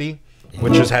COT50,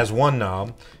 which just has one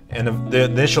knob. And the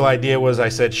initial idea was, I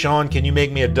said, Sean, can you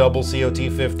make me a double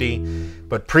COT50,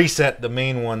 but preset the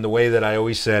main one the way that I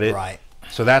always set it. Right.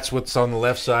 So that's what's on the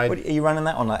left side. What, are you running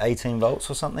that on like 18 volts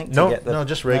or something? No,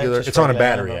 just regular. It's on a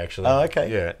battery, actually. Oh,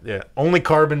 okay. Yeah. Only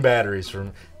carbon batteries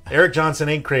from Eric Johnson.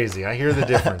 Ain't crazy. I hear the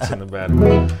difference in the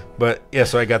battery. But yeah,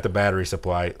 so I got the battery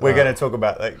supply. We're going to talk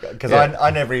about that because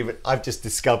I've just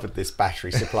discovered this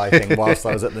battery supply thing whilst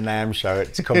I was at the NAMM show.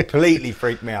 It's completely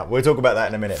freaked me out. We'll talk about that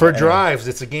in a minute. For drives,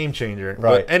 it's a game changer.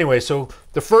 Right. But anyway, so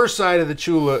the first side of the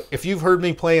Chula, if you've heard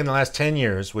me play in the last 10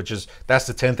 years, that's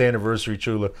the 10th anniversary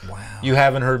Chula, you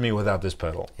haven't heard me without this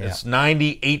pedal. Yeah. It's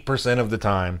 98% of the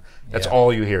time. That's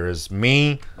all you hear is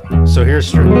me. So here's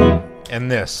string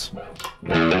and this.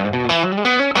 But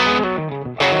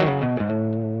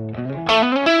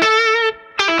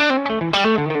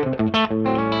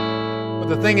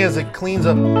the thing is, it cleans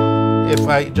up. If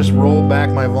I just roll back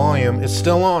my volume, it's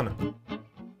still on.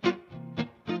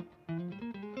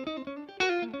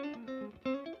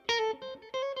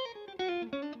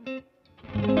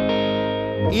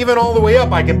 Even all the way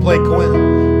up, I can play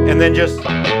and then just.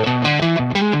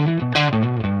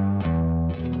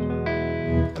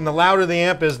 And the louder the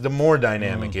amp is, the more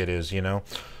dynamic it is, you know.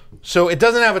 So it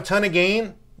doesn't have a ton of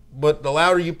gain, but the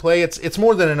louder you play, it's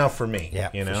more than enough for me. Yeah,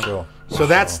 you know. for sure. So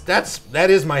that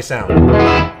is my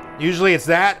sound. Usually it's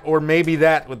that, or maybe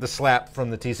that with the slap from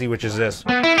the TC, which is this.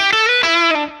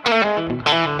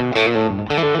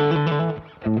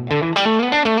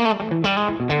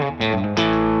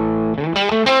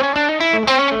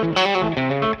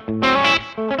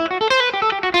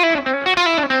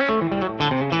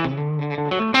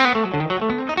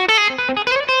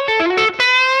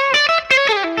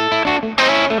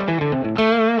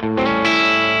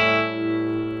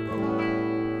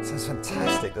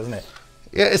 Doesn't it?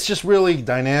 Yeah, it's just really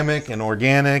dynamic and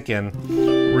organic and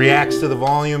reacts to the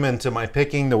volume and to my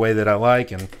picking the way that I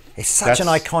like. And it's such an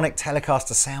iconic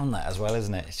Telecaster sound, that as well,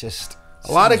 isn't it? It's just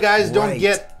a lot of guys great.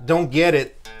 don't get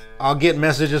it. I'll get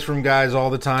messages from guys all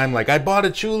the time like, I bought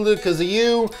a Chula because of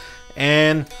you,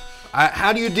 and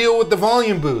how do you deal with the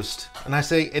volume boost? And I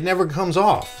say, it never comes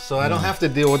off, so I don't have to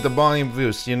deal with the volume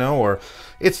boost, you know, or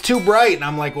it's too bright. And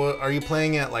I'm like, well, are you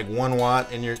playing at like 1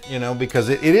 watt and you're, you know, because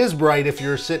it is bright if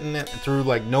you're sitting through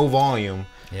like no volume.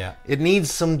 Yeah. It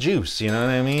needs some juice, you know what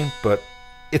I mean? But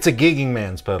it's a gigging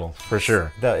man's pedal for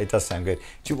sure. It does sound good.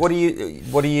 What do you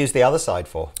use the other side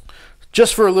for?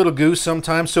 Just for a little goose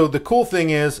sometimes. So the cool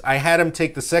thing is I had him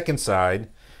take the second side,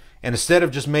 and instead of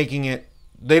just making it,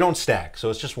 they don't stack, so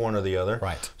it's just one or the other.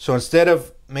 Right. So instead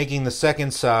of making the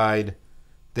second side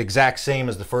the exact same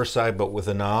as the first side but with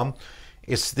a knob,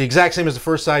 it's the exact same as the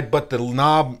first side, but the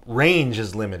knob range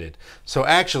is limited. So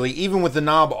actually, even with the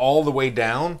knob all the way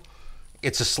down,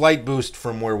 it's a slight boost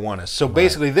from where one is. So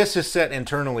basically, this is set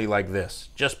internally like this,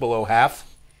 just below half.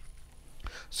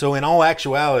 So in all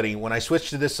actuality, when I switch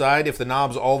to this side, if the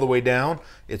knob's all the way down,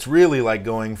 it's really like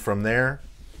going from there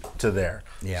to there,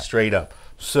 straight up.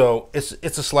 So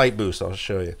it's a slight boost. I'll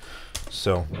show you.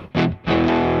 So.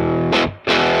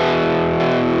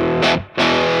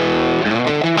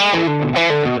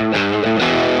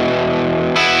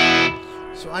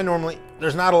 So I normally,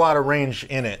 there's not a lot of range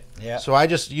in it. Yeah. So I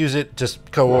just use it to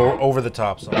go over the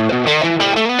top. So.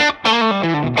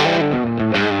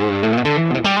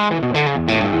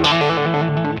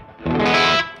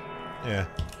 Yeah.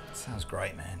 Sounds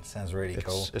great, man. Sounds really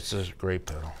cool. It's a great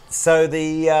pedal. So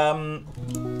the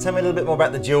tell me a little bit more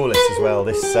about the Duelist as well.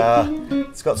 This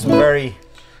it's got some very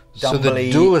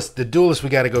dumbly. So the Duelist we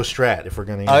got to go Strat if we're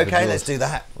going to use Okay, let's do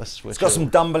that. Let's switch. It's got some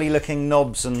dumbly looking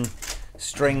knobs and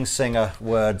string singer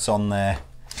words on there.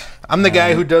 I'm the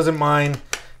guy who doesn't mind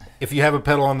if you have a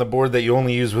pedal on the board that you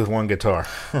only use with one guitar.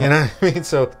 You know what I mean?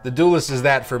 So the Duelist is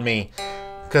that for me,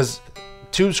 because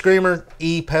Tube Screamer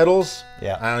E pedals,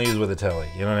 yeah, I don't use with a Tele.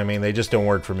 You know what I mean? They just don't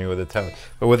work for me with a Tele.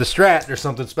 But with a Strat, there's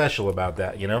something special about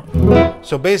that, you know?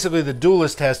 So basically the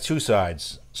Duelist has two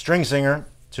sides. String Singer,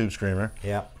 Tube Screamer.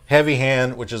 Yeah. Heavy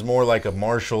Hand, which is more like a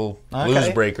Marshall blues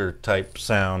breaker type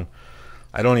sound.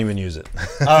 I don't even use it.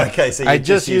 Oh, okay, so you I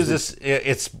just use this.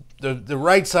 It's the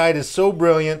right side is so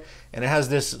brilliant, and it has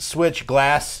this switch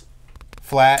glass,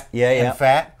 flat, and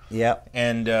fat. Yeah.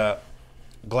 And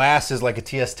glass is like a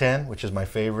TS10, which is my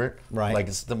favorite. Right. Like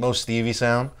it's the most Stevie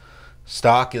sound.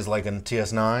 Stock is like a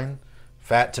TS9.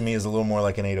 Fat to me is a little more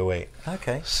like an 808.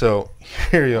 Okay. So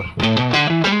here you go.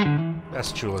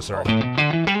 That's Chula, sorry.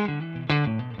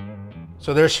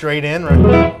 So they're straight in,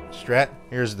 right? Strat.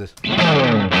 Here's this.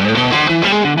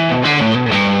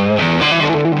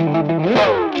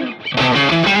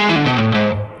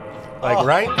 Like,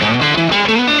 right?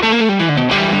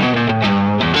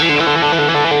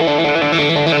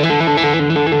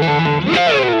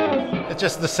 It's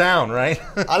just the sound, right?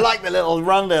 I like the little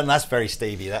rundown. That's very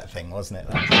Stevie, that thing, wasn't it?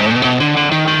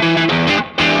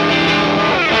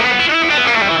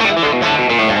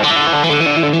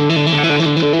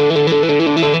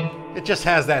 It just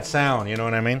has that sound, you know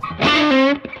what I mean?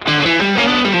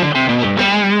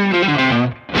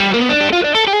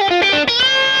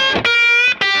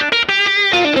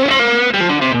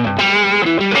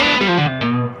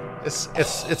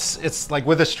 It's like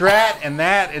with a Strat and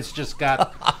that, it's just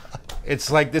got, it's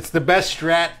like, it's the best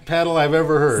Strat pedal I've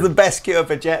ever heard. It's the best cure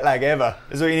for jet lag ever.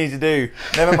 That's what you need to do.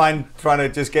 Never mind trying to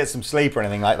just get some sleep or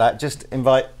anything like that. Just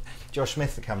invite Josh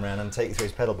Smith to come around and take you through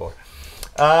his pedal board.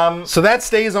 So that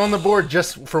stays on the board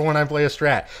just for when I play a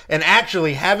Strat. And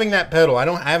actually, having that pedal, I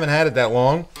haven't had it that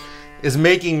long, is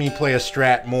making me play a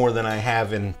Strat more than I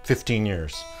have in 15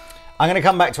 years. I'm going to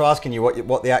come back to asking you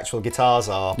what the actual guitars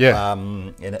are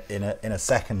in a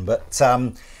second, but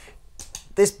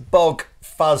this bog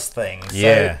fuzz thing.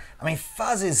 Yeah. So, I mean,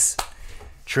 fuzz is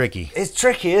tricky. It's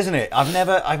tricky, isn't it? I've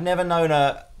never known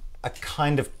a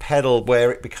kind of pedal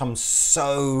where it becomes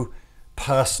so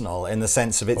personal in the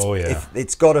sense of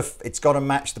it's got to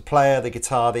match the player, the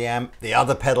guitar, the amp, the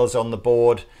other pedals on the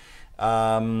board.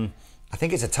 I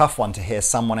think it's a tough one to hear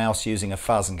someone else using a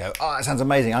fuzz and go, "Oh, that sounds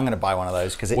amazing! I'm going to buy one of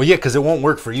those." Because because it won't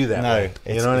work for you that way.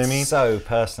 You know what I mean? So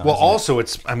personal. Well, also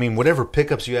I mean, whatever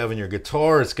pickups you have in your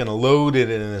guitar, it's going to load it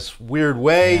in this weird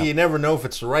way. Yeah. You never know if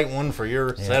it's the right one for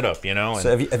your setup. You know.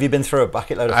 So have you been through a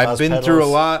bucket load of fuzz pedals? I've been through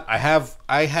a lot. I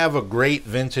have a great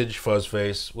vintage fuzz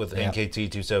face with NKT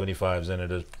 275s in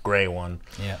it, a gray one.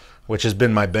 Yeah. Which has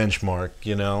been my benchmark.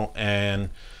 You know,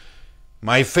 and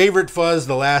my favorite fuzz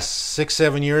the last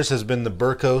 6-7 years has been the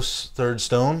Burkos Third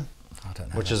Stone,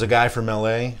 which is a guy from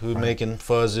LA who's making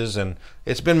fuzzes, and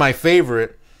it's been my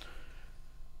favorite,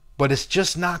 but it's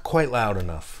just not quite loud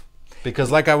enough.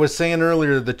 Because like I was saying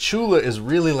earlier, the Chula is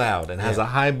really loud and has a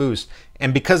high boost.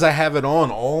 And because I have it on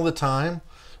all the time,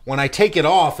 when I take it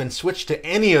off and switch to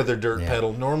any other dirt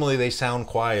pedal, normally they sound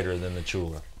quieter than the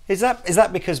Chula. Is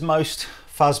that because most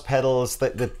fuzz pedals,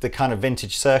 the kind of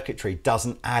vintage circuitry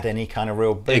doesn't add any kind of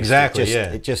real boost? Exactly,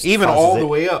 it just even all the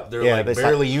way up, they're like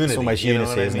barely unity. It's almost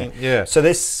unity, isn't it? Yeah. So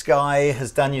this guy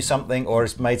has done you something, or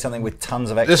has made something with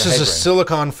tons of extra This is headroom. a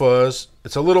silicon fuzz.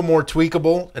 It's a little more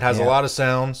tweakable. It has a lot of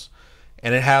sounds,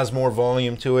 and it has more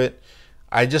volume to it.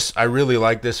 I really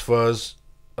like this fuzz.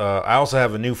 I also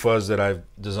have a new fuzz that I've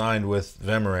designed with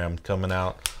Vemoram coming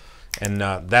out. And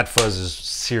that fuzz is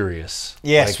serious.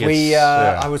 Yes,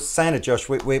 I was saying to Josh,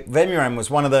 Vemuram was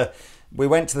one of the. We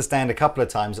went to the stand a couple of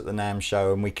times at the NAMM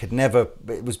show, and we could never.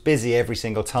 It was busy every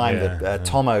single time.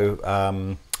 Tomo,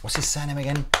 what's his surname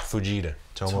again? Fujita.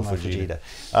 Tomo Fujita.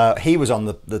 He was on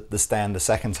the stand the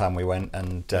second time we went,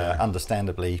 and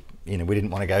understandably, we didn't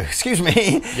want to go. Excuse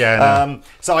me. Yeah.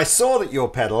 So I saw that your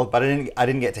pedal, but I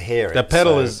didn't get to hear it. The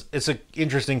pedal it's an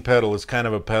interesting pedal. It's kind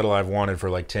of a pedal I've wanted for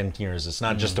like 10 years. It's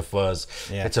not just a fuzz.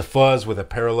 Yeah. It's a fuzz with a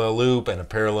parallel loop and a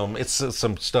parallel. It's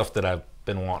some stuff that I've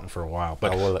been wanting for a while.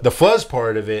 But the fuzz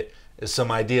part of it is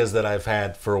some ideas that I've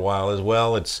had for a while as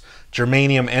well. It's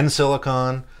germanium and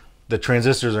silicon, the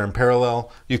transistors are in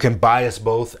parallel. You can bias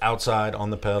both outside on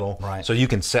the pedal. Right. So you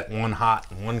can set one hot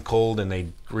and one cold, and they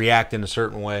react in a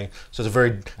certain way. So it's a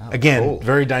very, again, cool.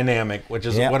 very dynamic, which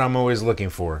is what I'm always looking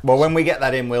for. Well, when we get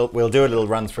that in, we'll do a little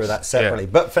run through that separately.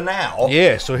 But for now,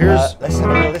 so here's let's have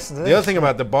a little listen to this. the other thing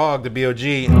about the BOG, the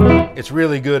BOG, it's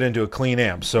really good into a clean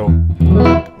amp. So,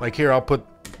 like here, I'll put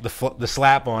the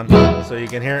slap on so you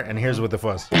can hear it, and here's with the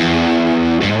fuzz.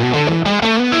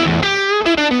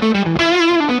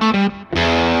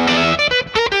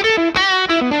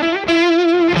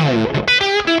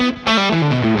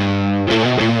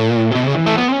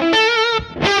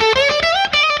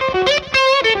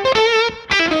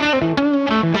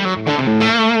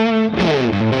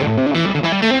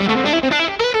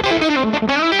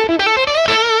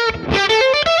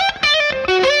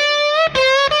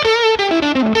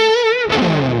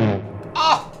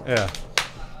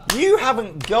 You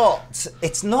haven't got,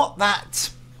 it's not that,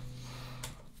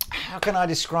 how can I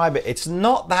describe it? It's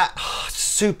not that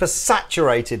super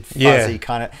saturated fuzzy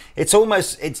kind of, it's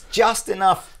almost, it's just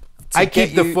enough to I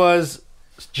keep the fuzz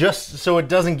just so it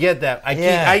doesn't get that.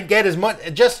 I get as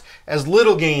much, just as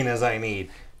little gain as I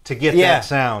need to get that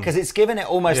sound. Because it's given it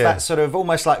almost that sort of,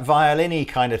 almost like violin-y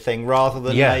kind of thing, rather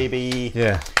than maybe,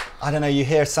 I don't know, you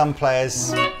hear some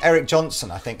players, Eric Johnson,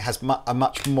 I think, has a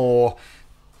much more,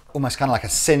 almost kind of like a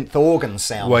synth organ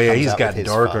sound. Well, yeah, he's got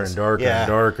darker and darker and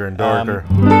darker and darker.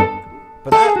 But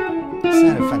that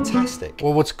sounded fantastic.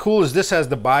 Well, what's cool is this has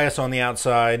the bias on the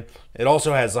outside. It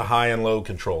also has the high and low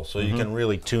control, so you can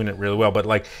really tune it really well. But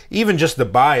like, even just the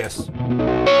bias,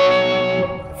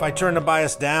 if I turn the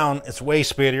bias down, it's way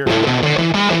speedier.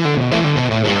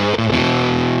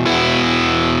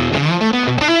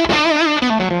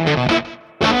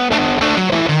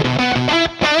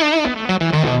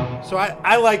 So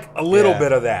I like a little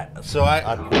bit of that. So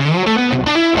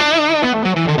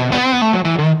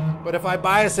but if I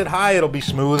bias it high, it'll be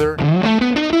smoother.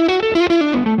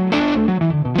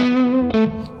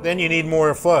 Then you need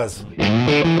more fuzz.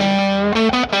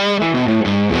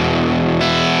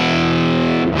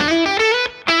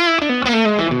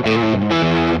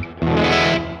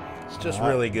 It's just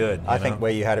really good. I think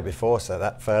where you had it before, so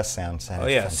that first sound sounded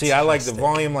fantastic. See, I like the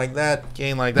volume like that,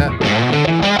 gain like that.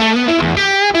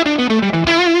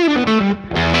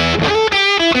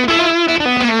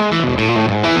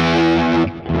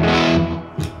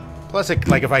 Plus,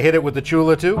 like if I hit it with the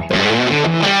Chula too.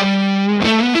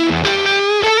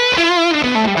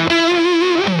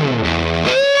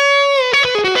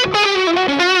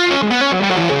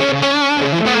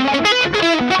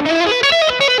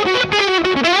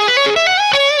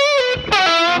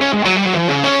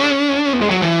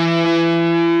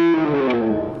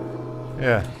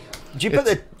 Did you put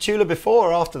the Chula before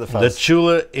or after the fuzz? The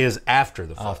Chula is after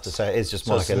the fuzz. After, so it's just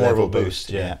more like a level boost.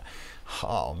 Yeah.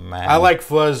 Oh man. I like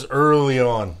fuzz early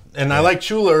on, and I like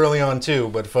Chula early on too,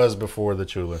 but fuzz before the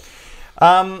Chula.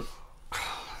 That's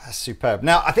superb.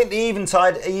 Now I think the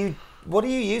Eventide. What are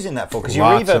you using that for? Because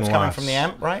your reverb's coming from the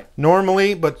amp, right?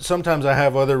 Normally, but sometimes I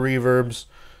have other reverbs,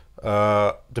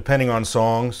 depending on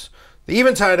songs. The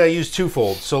Eventide I use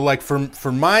twofold. So like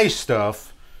for my stuff,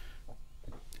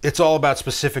 it's all about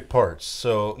specific parts.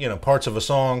 So, you know, parts of a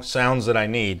song, sounds that I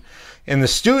need. In the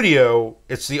studio,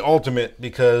 it's the ultimate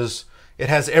because it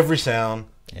has every sound.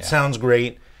 It sounds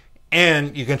great.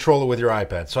 And you control it with your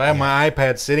iPad. So I have my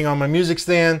iPad sitting on my music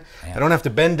stand. I don't have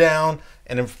to bend down.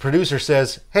 And if a producer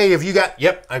says, hey, have you got?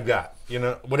 Yep, I've got. You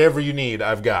know, whatever you need,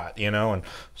 I've got. You know, and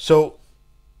so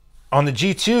on the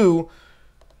G2,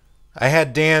 I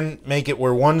had Dan make it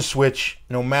where one switch,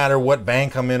 no matter what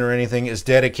bank I'm in or anything, is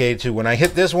dedicated to. When I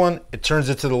hit this one, it turns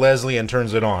it to the Leslie and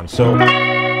turns it on. So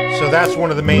that's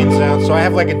one of the main sounds. So I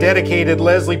have like a dedicated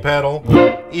Leslie pedal,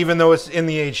 even though it's in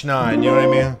the H9. You know what I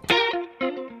mean?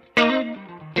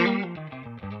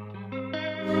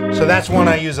 So that's one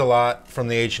I use a lot from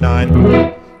the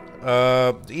H9.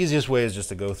 The easiest way is just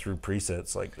to go through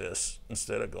presets like this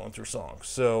instead of going through songs.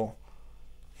 So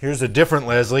here's a different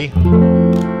Leslie.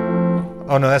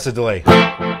 Oh no, that's a delay.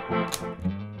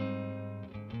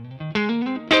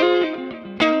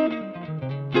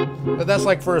 But that's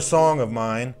like for a song of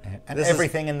mine. And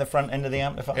everything in the front end of the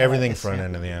amplifier? Everything front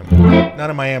end of the amp. None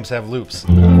of my amps have loops.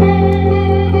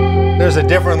 There's a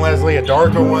different Leslie, a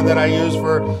darker one that I use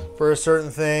for a certain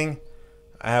thing.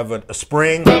 I have a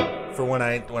spring for when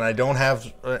I don't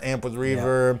have an amp with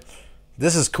reverb. Yeah.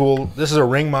 This is cool. This is a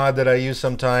ring mod that I use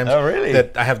sometimes. Oh, really?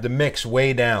 That I have the mix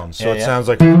way down, so it sounds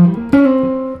like.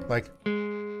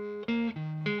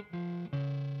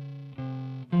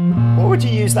 What would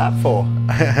you use that for?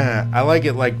 I like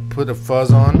it like put a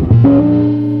fuzz on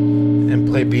and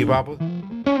play bebop with.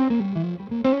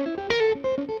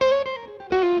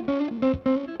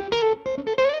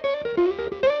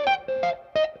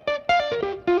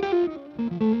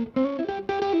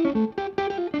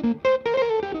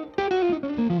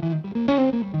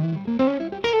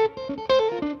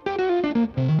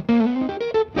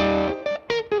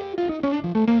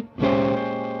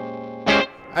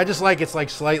 I just like it's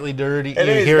like slightly dirty. It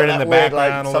You is, hear got it in the that weird,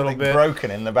 background like, a little something bit. broken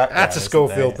in the background. That's a isn't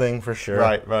Schofield there? thing for sure.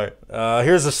 Right, right.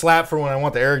 Here's a slap for when I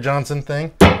want the Eric Johnson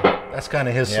thing. That's kind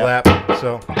of his slap.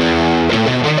 So.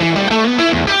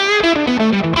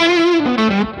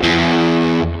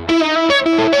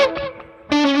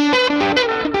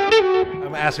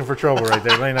 I'm asking for trouble right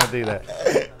there. Let me not do that.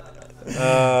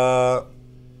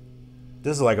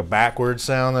 This is like a backwards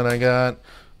sound that I got.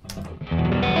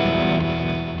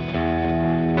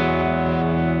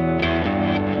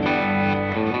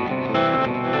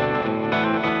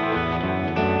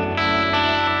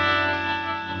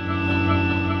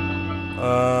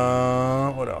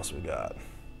 What else we got?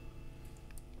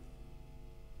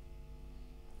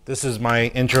 This is my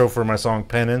intro for my song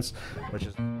Penance, which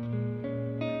is...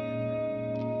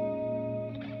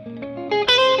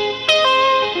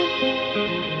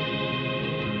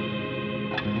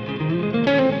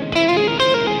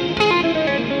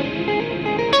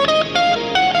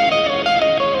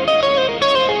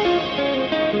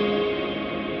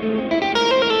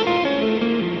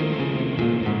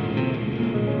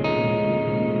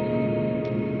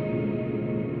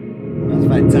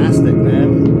 Fantastic,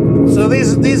 man. So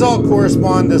these all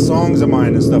correspond to songs of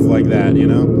mine and stuff like that, you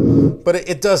know. But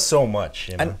it does so much,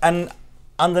 you know? And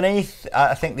underneath,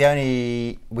 I think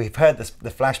we've heard the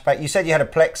flashback. You said you had a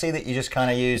plexi that you just kind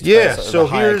of used. Yeah. For sort of So the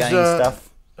higher here's gain stuff.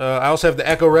 I also have the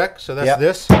Echo Rec. So that's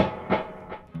this.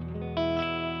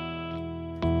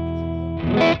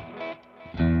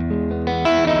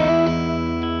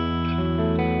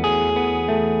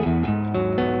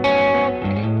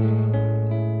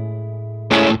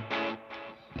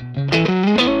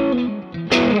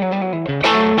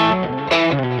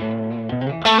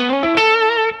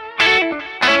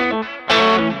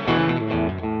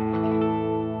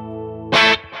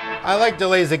 I like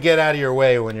delays that get out of your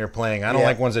way when you're playing. I don't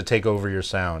like ones that take over your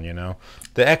sound, you know.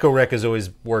 The Echo Rec has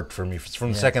always worked for me.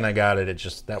 From the second I got it,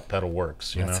 that pedal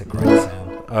works, you know. That's a great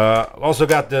sound. Also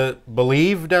got the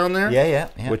Believe down there. Yeah.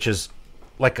 Which is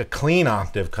like a clean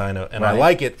octave kind of, and I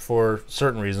like it for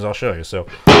certain reasons. I'll show you. So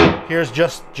here's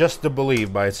just the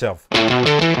Believe by itself.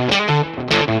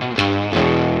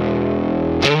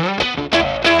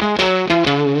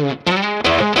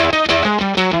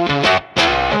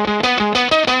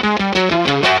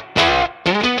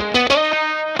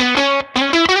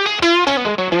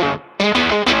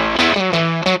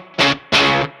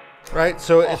 Right,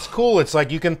 so it's cool. It's like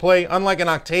you can play, unlike an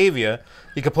Octavia,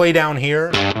 you can play down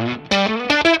here.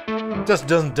 It just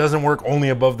doesn't work only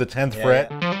above the 10th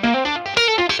fret.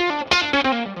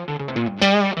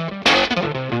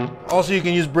 Also, you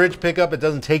can use bridge pickup. It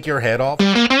doesn't take your head off. You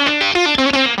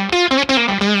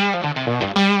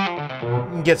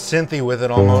can get synthy with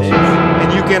it almost,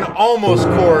 and you can almost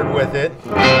chord with it.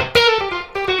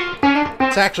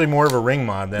 It's actually more of a ring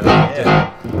mod than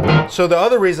So the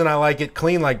other reason I like it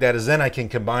clean like that is then I can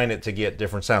combine it to get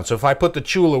different sounds. So if I put the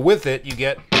Chula with it, you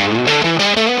get...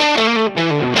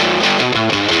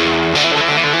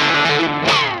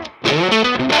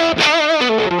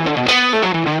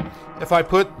 If I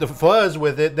put the fuzz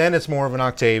with it, then it's more of an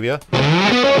Octavia.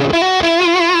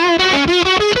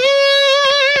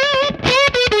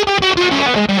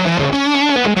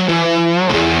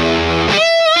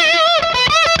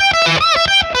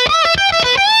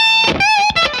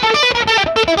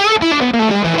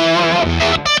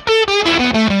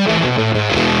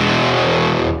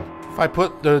 If I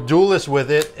put the Duelist with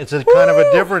it, it's a kind of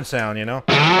a different sound, you know?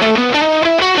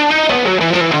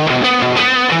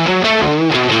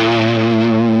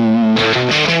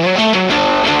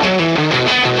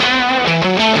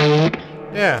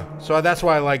 Yeah, so that's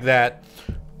why I like that.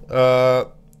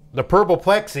 The Purple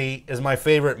Plexi is my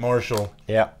favorite Marshall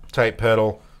type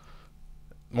pedal.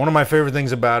 One of my favorite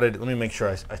things about it, let me make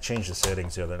sure I changed the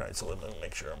settings the other night, so let me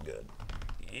make sure I'm good.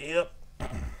 Yep.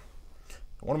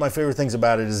 One of my favorite things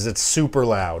about it is it's super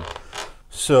loud.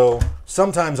 So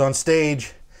sometimes on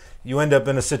stage, you end up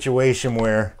in a situation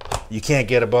where you can't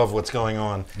get above what's going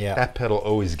on. Yeah. That pedal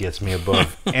always gets me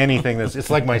above anything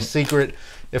it's like my secret.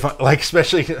 If I, like,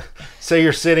 especially say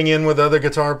you're sitting in with other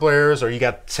guitar players or you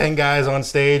got 10 guys on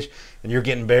stage and you're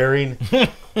getting buried,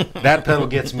 that pedal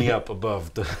gets me up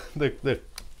above the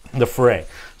fray.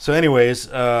 So anyways,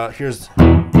 here's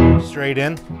straight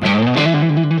in.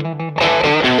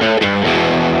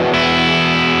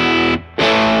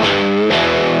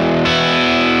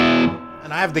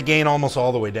 And I have the gain almost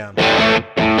all the way down.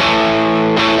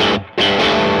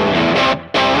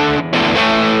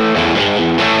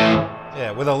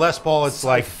 Yeah, with a Les Paul, it's so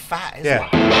like fat, isn't it?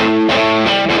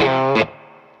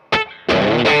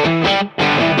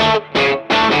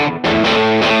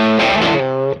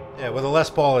 Yeah, with a Les Les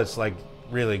Paul, it's like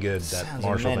really good. That Sounds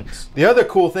Marshall immense. thing. The other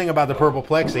cool thing about the Purple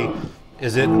Plexi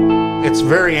is it's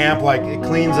very amp-like. It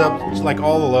cleans up, it's like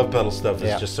all the Love Pedal stuff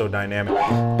is just so dynamic.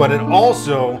 But it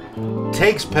also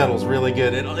takes pedals really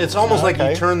good. It's almost like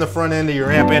you turn the front end of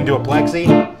your amp into a Plexi.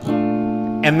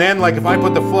 And then like if I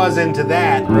put the fuzz into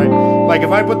that, right? Like if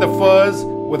I put the fuzz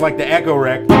with like the Echo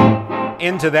Rec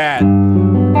into that,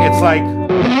 it's like...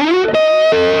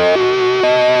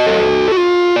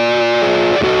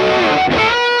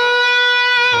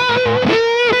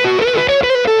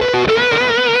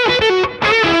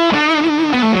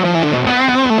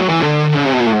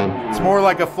 more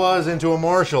like a fuzz into a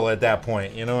Marshall at that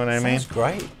point, you know what I mean? Sounds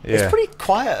great. Yeah. It's pretty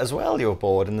quiet as well, your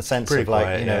board, in the sense Pretty of like,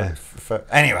 quiet, you know, yeah.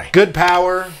 Anyway. Good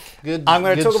power, good I'm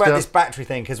going to talk stuff. about this battery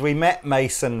thing, because we met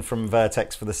Mason from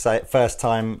Vertex for the first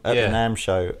time at the NAMM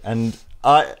show, and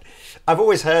I've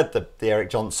always heard the Eric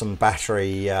Johnson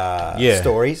battery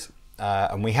stories,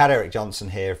 and we had Eric Johnson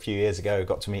here a few years ago,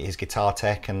 got to meet his guitar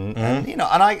tech, and you know,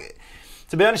 and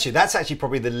to be honest with you, that's actually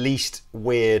probably the least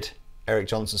weird Eric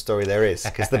Johnson story there is,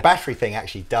 because the battery thing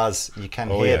actually does, you can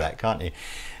hear that, can't you?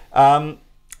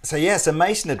 So yeah, so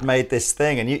Mason had made this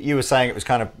thing, and you were saying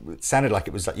it sounded like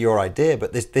it was like your idea,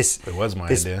 but it was my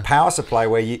idea. Power supply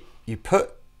where you put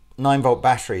 9-volt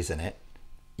batteries in it,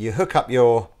 you hook up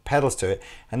your pedals to it,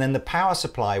 and then the power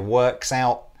supply works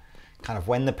out kind of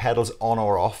when the pedal's on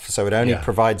or off, so it only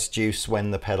provides juice when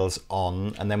the pedal's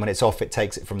on, and then when it's off it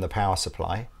takes it from the power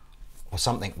supply, or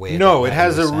something weird. No, it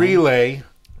has a relay.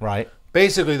 Right.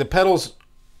 Basically, the pedal,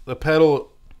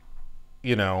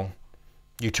 you know,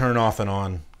 you turn off and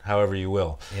on however you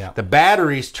will. Yeah. The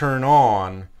batteries turn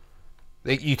on.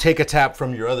 You take a tap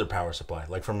from your other power supply,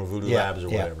 like from a Voodoo Labs or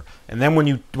whatever, and then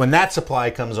when that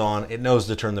supply comes on, it knows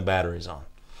to turn the batteries on.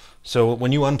 So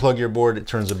when you unplug your board, it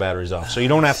turns the batteries off. So you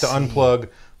don't have to unplug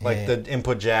like the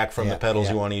input jack from the pedals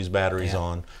you want to use batteries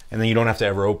on, and then you don't have to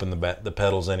ever open the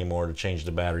pedals anymore to change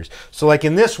the batteries. So like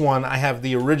in this one, I have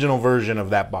the original version of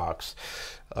that box.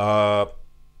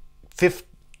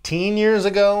 15 years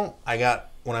ago,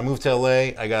 when I moved to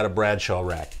LA, I got a Bradshaw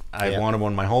rack. I wanted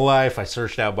one my whole life. I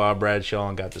searched out Bob Bradshaw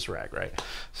and got this rack, right?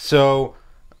 So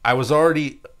I was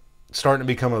already starting to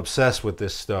become obsessed with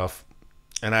this stuff,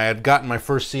 and I had gotten my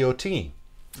first COT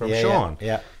from Sean.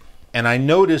 And I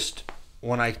noticed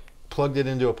when I plugged it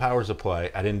into a power supply,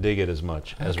 I didn't dig it as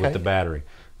much as with the battery.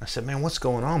 I said, man, what's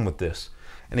going on with this?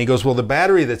 And he goes, well, the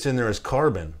battery that's in there is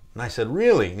carbon. And I said,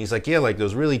 really? And he's like, yeah, like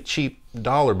those really cheap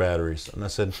dollar batteries. And I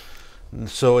said,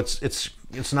 so it's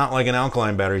not like an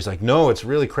alkaline battery. He's like, no, it's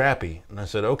really crappy. And I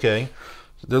said, okay.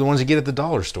 They're the ones you get at the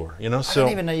dollar store, you know? I don't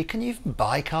even know, can you even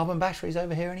buy carbon batteries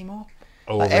over here anymore?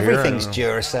 Like everything's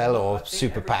Duracell or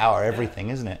Superpower, everything,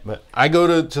 isn't it? But I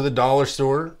go to the dollar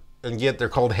store and they're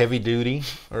called heavy duty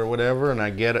or whatever, and I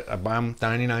buy them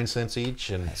 99 cents each.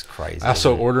 And that's crazy. I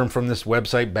also order them from this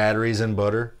website,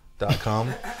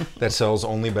 batteriesandbutter.com, that sells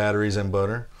only batteries and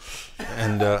butter.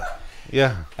 And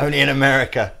yeah. Only in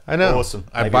America. I know. Awesome.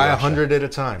 I buy 100 at a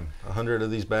time, 100 of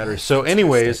these batteries. So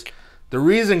anyways, the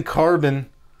reason carbon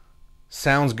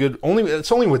sounds good,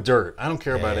 it's only with dirt. I don't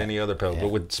care about any other pedal, but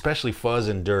with especially fuzz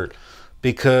and dirt,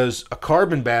 because a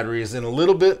carbon battery is in a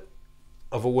little bit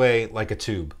of a way like a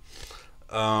tube.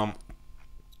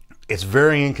 It's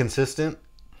very inconsistent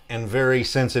and very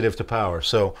sensitive to power,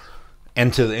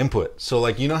 and to the input. So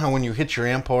like, you know how when you hit your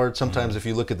amp hard, sometimes if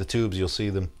you look at the tubes, you'll see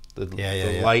the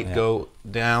light go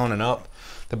down and up.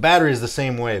 The battery is the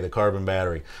same way, the carbon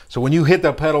battery. So when you hit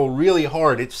the pedal really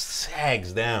hard, it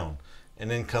sags down and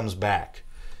then comes back.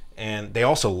 And they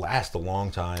also last a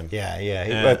long time.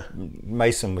 But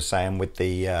Mason was saying with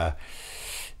the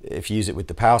if you use it with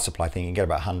the power supply thing, you can get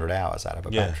about 100 hours out of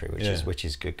a battery, which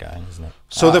is good going, isn't it?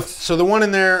 So the one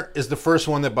in there is the first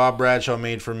one that Bob Bradshaw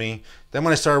made for me. Then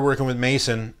when I started working with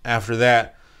Mason after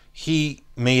that, he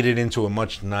made it into a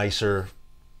much nicer,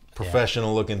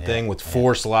 professional looking thing with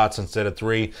 4 slots instead of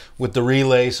 3, with the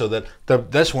relay, so that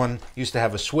this one used to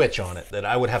have a switch on it that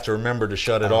I would have to remember to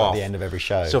shut it off at the end of every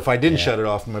show. So if I didn't shut it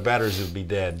off, my batteries would be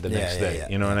dead the next day.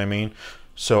 You know what I mean?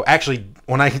 So actually,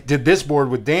 when I did this board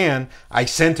with Dan, I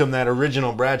sent him that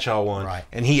original Bradshaw one,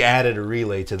 and he added a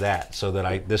relay to that so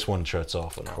that this one shuts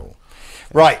off. Cool.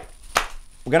 Right.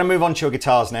 We're going to move on to your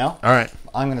guitars now. All right.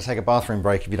 I'm going to take a bathroom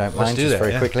break if you don't mind, do just that,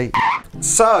 very quickly.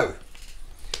 So,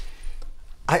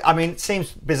 I mean, it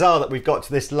seems bizarre that we've got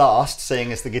to this last,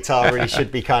 seeing as the guitar really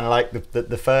should be kind of like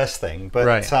the first thing.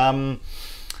 But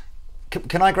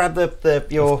can I grab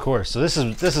your? Of course. So this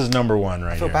is number 1 right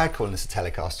here. I feel bad calling this a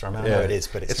Telecaster. I mean, I know it is,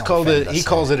 but it's not called he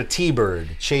calls it a T-Bird,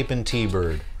 Chapin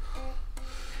T-Bird.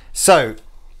 So,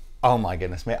 oh my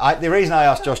goodness me! The reason I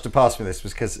asked Josh to pass me this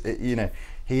was because you know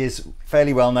he is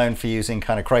fairly well known for using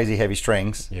kind of crazy heavy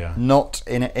strings. Yeah. Not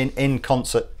in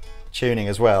concert tuning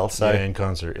as well. So yeah, in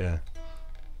concert, yeah.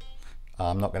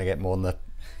 I'm not going to get more than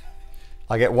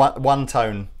I get one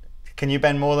tone. Can you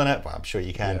bend more than it? Well, I'm sure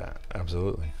you can. Yeah,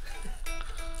 absolutely.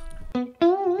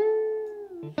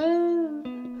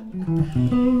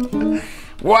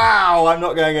 Wow, I'm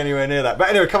not going anywhere near that. But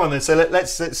anyway, come on then. So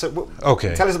let's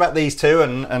okay. Tell us about these two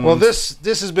and well, this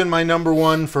has been my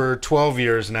 #1 for 12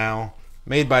 years now.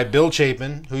 Made by Bill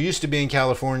Chapin, who used to be in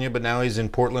California, but now he's in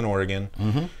Portland, Oregon.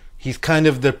 Mm-hmm. He's kind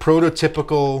of the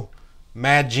prototypical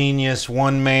mad genius,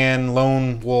 one-man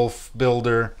lone wolf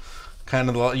builder. Kind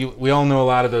of, we all know a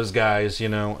lot of those guys, you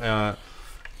know.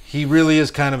 He really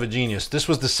is kind of a genius. This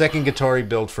was the second guitar he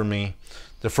built for me.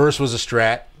 The first was a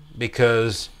Strat,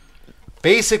 because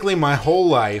basically my whole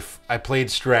life I played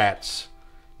Strats,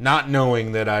 not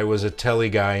knowing that I was a Tele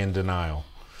guy in denial.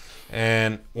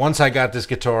 And once I got this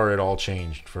guitar, it all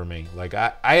changed for me. Like,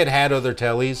 I had other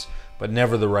Teles, but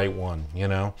never the right one, you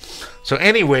know? So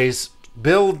anyways,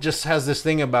 Bill just has this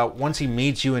thing about once he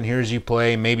meets you and hears you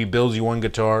play, maybe builds you one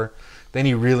guitar, then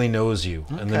he really knows you.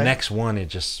 Okay. And the next one, it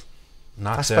just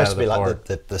knocks it out of the park. That's supposed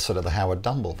to be like the sort of the Howard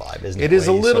Dumble vibe, isn't it? It is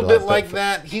a little bit like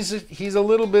that. He's a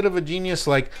little bit of a genius.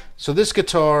 Like, so this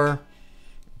guitar,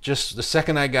 just the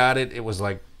second I got it, it was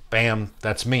like, bam,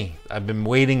 that's me. I've been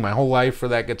waiting my whole life for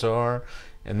that guitar,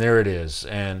 and there it is.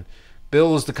 And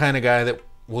Bill is the kind of guy that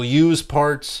will use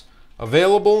parts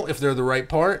available if they're the right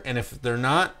part, and if they're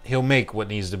not, he'll make what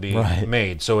needs to be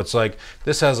made. So it's like,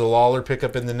 this has a Lawler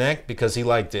pickup in the neck because he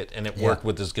liked it, and it worked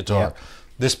with this guitar.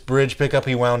 This bridge pickup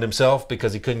he wound himself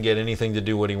because he couldn't get anything to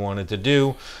do what he wanted to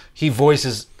do. He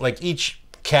voices, like, each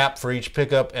cap for each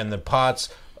pickup and the pots,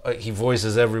 he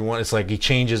voices everyone. It's like he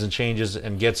changes and changes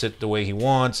and gets it the way he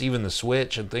wants, even the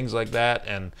switch and things like that.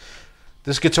 And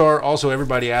this guitar, also,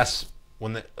 everybody asks,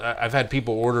 I've had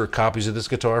people order copies of this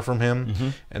guitar from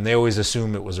him, and they always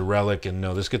assume it was a relic, and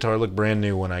no, this guitar looked brand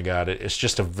new when I got it. It's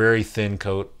just a very thin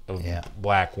coat of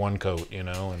black, one coat, you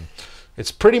know, and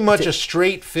it's pretty much a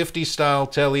straight 50s style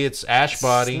Tele. It's ash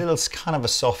body. It's kind of a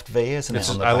soft V, isn't it?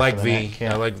 I like V.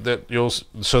 I like that.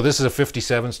 So this is a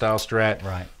 57 style Strat,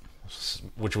 right?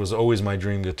 Which was always my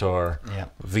dream guitar. Yeah.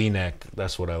 V-neck.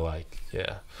 That's what I like.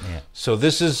 Yeah. So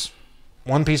this is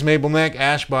one-piece maple neck,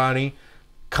 ash body,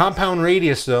 compound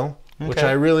radius though, which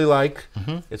I really like.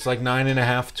 It's like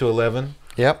 9.5 to 11.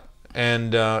 Yep.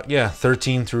 And yeah,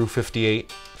 13 through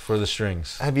 58 for the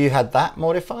strings. Have you had that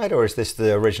modified, or is this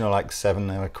the original like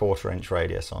 7.25 inch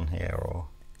radius on here? Or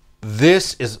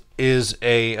this is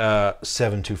a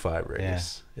 725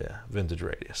 radius. Yeah, vintage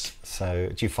radius. So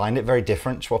do you find it very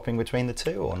different swapping between the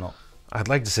two, or not? I'd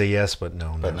like to say yes, but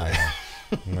no. But no.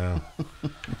 No.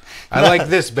 I like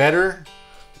this better.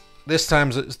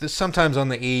 Sometimes on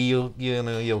the E,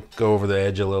 you'll go over the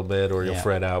edge a little bit, or you'll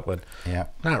fret out, but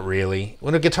not really.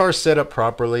 When a guitar's set up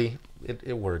properly,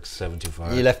 it works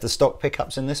 725. You left the stock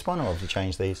pickups in this one, or have you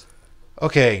changed these?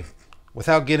 Okay,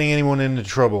 without getting anyone into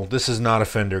trouble, this is not a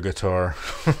Fender guitar.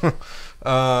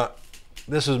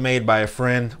 This was made by a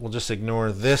friend. We'll just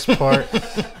ignore this part.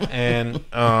 And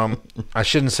I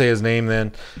shouldn't say his name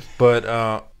then. But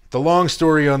the long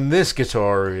story on this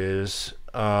guitar is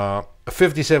a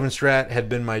 57 Strat had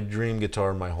been my dream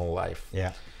guitar my whole life.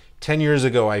 Yeah. 10 years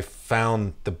ago, I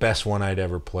found the best one I'd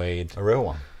ever played. A real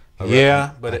one?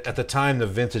 But at the time, the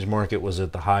vintage market was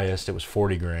at the highest. It was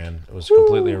 40 grand. It was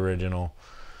completely original.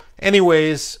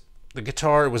 Anyways, the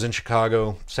guitar, it was in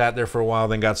Chicago, sat there for a while,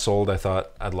 then got sold. I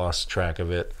thought I'd lost track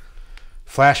of it.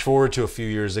 Flash forward to a few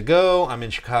years ago, I'm in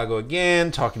Chicago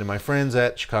again, talking to my friends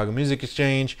at Chicago Music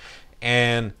Exchange,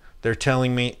 and they're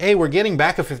telling me, hey, we're getting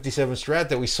back a 57 Strat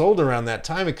that we sold around that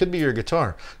time. It could be your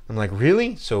guitar. I'm like,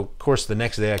 really? So, of course, the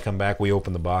next day I come back, we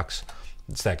open the box.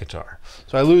 It's that guitar.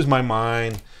 So I lose my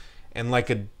mind, and like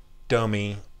a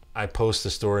dummy, I post the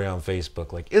story on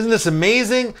Facebook, like, isn't this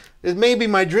amazing? It may be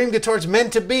my dream guitar. It's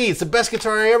meant to be. It's the best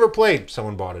guitar I ever played.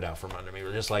 Someone bought it out from under me,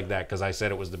 just like that, because I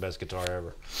said it was the best guitar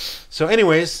ever. So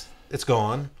anyways, it's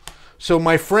gone. So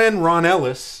my friend Ron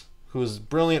Ellis, who's a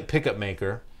brilliant pickup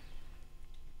maker,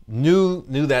 knew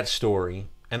that story.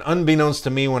 And unbeknownst to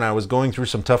me, when I was going through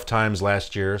some tough times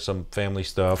last year, some family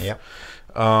stuff,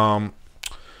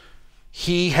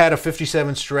 he had a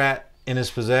 57 Strat in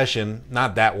his possession,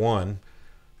 not that one,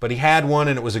 but he had one,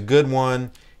 and it was a good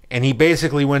one. And he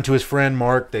basically went to his friend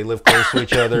Mark, they live close to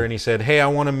each other, and he said, hey, I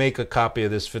want to make a copy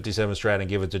of this 57 Strat and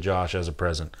give it to Josh as a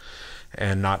present,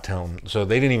 and not tell him. So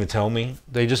they didn't even tell me.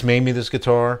 They just made me this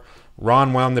guitar.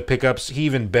 Ron wound the pickups. He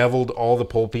even beveled all the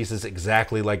pole pieces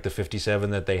exactly like the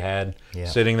 57 that they had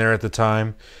sitting there at the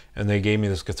time. And they gave me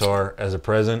this guitar as a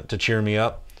present to cheer me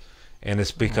up. and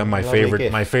it's become my lovely favorite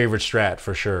gift. my favorite Strat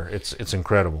for sure. It's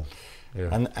incredible.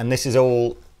 Yeah. And this is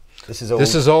all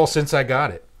since I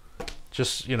got it.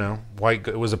 Just, you know, white.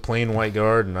 It was a plain white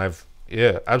guard, and I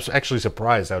was actually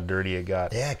surprised how dirty it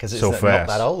got. Yeah, because it's so not fast.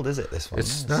 that old, is it? This one?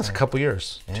 It's a couple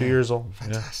years, 2 years old.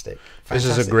 Fantastic. Yeah. This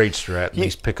is a great Strat.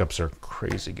 These pickups are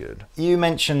crazy good. You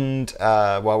mentioned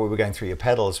while we were going through your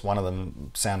pedals, one of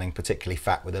them sounding particularly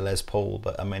fat with a Les Paul.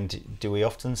 But I mean, do we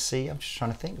often see? I'm just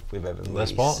trying to think if we've ever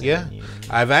Les Paul. seen Yeah, you.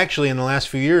 I've actually in the last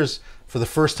few years, for the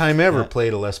first time ever,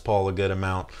 played a Les Paul a good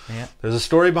amount. Yeah. There's a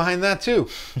story behind that too.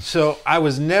 So I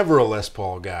was never a Les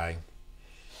Paul guy,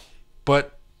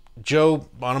 but Joe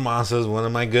Bonamassa is one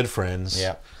of my good friends.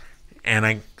 Yeah. And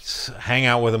I hang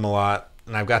out with him a lot,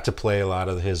 and I've got to play a lot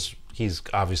of his. He's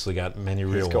obviously got many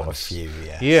real ones. He's got a few,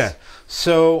 yes. Yeah.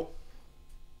 So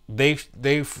they've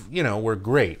you know, were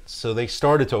great. So they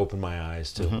started to open my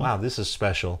eyes to, wow, this is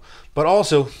special. But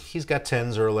also, he's got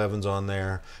 10s or 11s on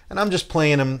there, and I'm just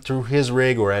playing them through his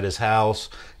rig or at his house.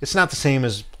 It's not the same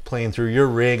as playing through your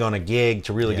rig on a gig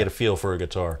to really get a feel for a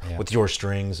guitar with your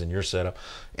strings and your setup.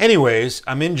 Anyways,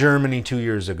 I'm in Germany 2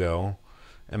 years ago,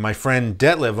 and my friend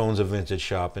Detlev owns a vintage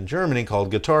shop in Germany called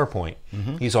Guitar Point.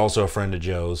 He's also a friend of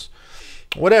Joe's.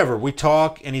 Whatever, we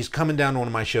talk, and he's coming down to one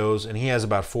of my shows, and he has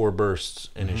about 4 bursts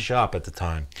in his shop at the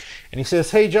time. And he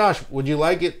says, hey, Josh, would you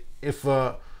like it if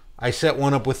I set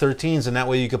one up with 13s, and that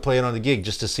way you could play it on the gig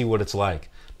just to see what it's like?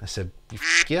 I said,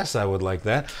 yes, I would like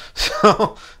that.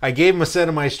 So I gave him a set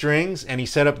of my strings, and he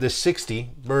set up this 60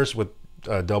 burst with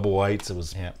double whites. It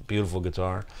was a beautiful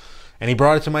guitar. And he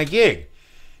brought it to my gig.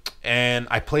 And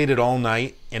I played it all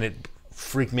night, and it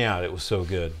freaked me out. It was so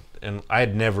good. And I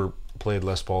had never played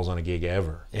Les Pauls on a gig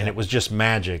ever. And it was just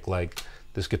magic. Like,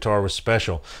 this guitar was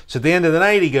special. So at the end of the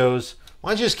night, he goes,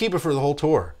 why don't you just keep it for the whole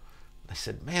tour? I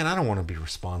said, man, I don't want to be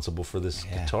responsible for this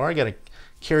guitar. I got to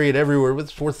carry it everywhere.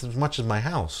 It's worth as much as my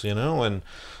house, you know? And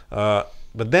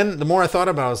but then the more I thought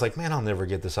about it, I was like, man, I'll never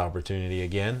get this opportunity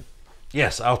again.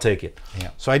 Yes, I'll take it.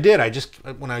 Yeah. So I did. I just,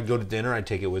 when I'd go to dinner, I'd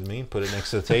take it with me, put it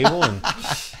next to the table, and,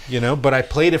 you know, but I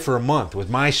played it for a month with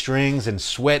my strings and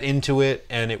sweat into it,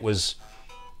 and it was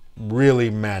really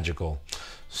magical.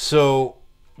 So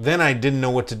then I didn't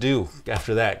know what to do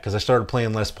after that, because I started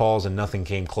playing Les Pauls and nothing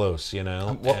came close, you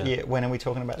know. What year, when are we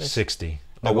talking about this? 60.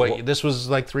 No, this was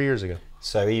like 3 years ago.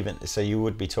 So you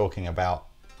would be talking about,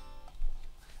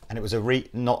 and it was a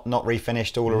not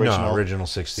refinished, all original. No, original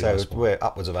 60. So we're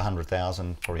upwards of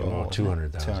 100,000, probably more.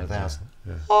 200,000. 200,000.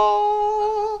 Yeah.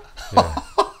 Oh.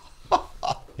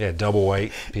 Yeah, double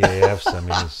white PAFs. I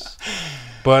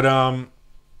mean,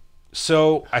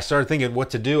 so I started thinking what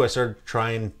to do. I started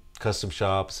trying custom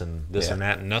shops and this and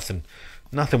that, and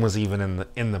nothing was even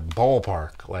in the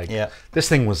ballpark. Like this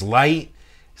thing was light.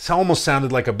 It almost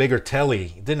sounded like a bigger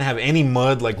Telly. It didn't have any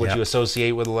mud like what you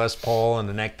associate with a Les Paul, and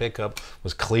the neck pickup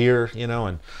was clear, you know.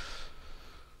 And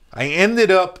I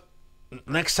ended up,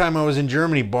 next time I was in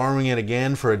Germany, borrowing it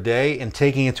again for a day and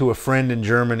taking it to a friend in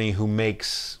Germany who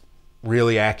makes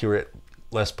really accurate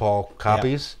Les Paul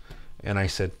copies. And I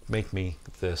said, make me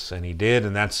this. And he did,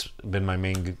 and that's been my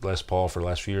main Les Paul for the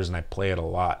last few years, and I play it a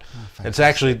lot. It's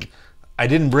actually, I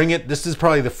didn't bring it. This is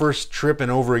probably the first trip in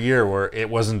over a year where it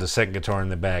wasn't the second guitar in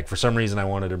the bag. For some reason, I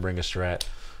wanted to bring a Strat.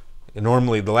 And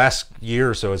normally, the last year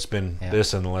or so, it's been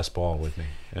this and the Les Paul with me.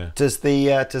 Yeah. Does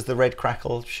the Red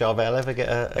Crackle Charvel ever get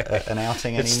an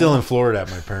outing anymore? It's still in Florida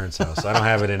at my parents' house. I don't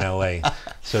have it in LA,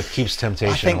 so it keeps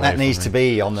temptation. I think away that needs from to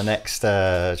me. be on the next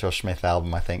Josh Smith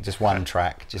album. I think just one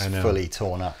track, just fully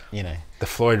torn up. You know, the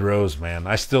Floyd Rose, man.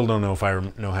 I still don't know if I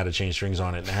know how to change strings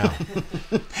on it now.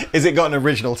 Is it got an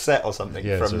original set or something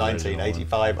from it's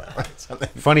 1985? Or something?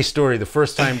 Funny story. The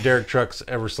first time Derek Trucks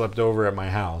ever slept over at my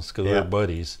house, because we were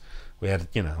buddies, we had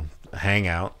a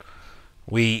hangout.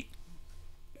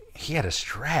 He had a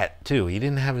Strat too. He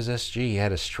didn't have his SG. He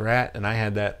had a Strat, and I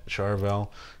had that Charvel.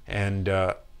 And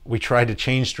we tried to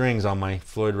change strings on my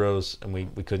Floyd Rose, and we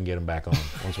couldn't get them back on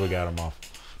once we got them off.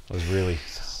 It was really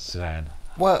sad.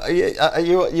 Well,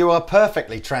 you are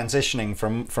perfectly transitioning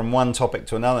from one topic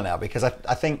to another now, because I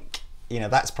think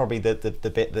that's probably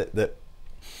the bit that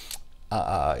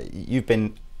you've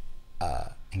been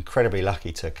incredibly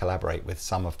lucky to collaborate with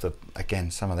some of the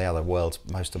other world's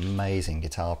most amazing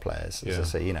guitar players, as I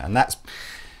say, and that's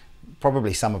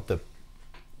probably some of the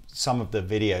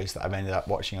videos that I've ended up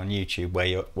watching on YouTube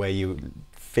where you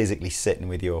physically sitting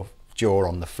with your jaw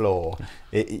on the floor,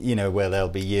 where there'll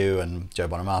be you and Joe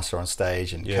Bonamassa on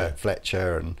stage, and Kirk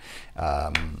Fletcher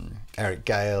and Eric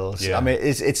Gales. I mean,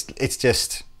 it's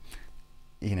just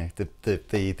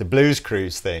the Blues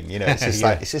Cruise thing. It's just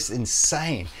like it's just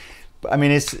insane. But I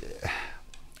mean,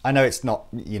 I know it's not,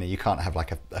 you know, you can't have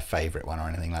like a favorite one or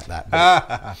anything like that.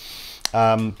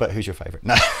 But who's your favorite?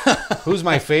 No. Who's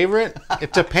my favorite?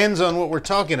 It depends on what we're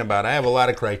talking about. I have a lot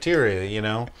of criteria, you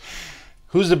know.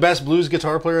 Who's the best blues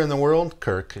guitar player in the world?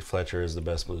 Kirk Fletcher is the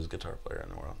best blues guitar player in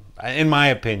the world, in my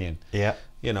opinion. Yeah.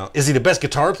 You know, is he the best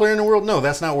guitar player in the world? No,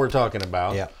 that's not what we're talking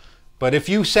about. Yeah. But if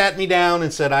you sat me down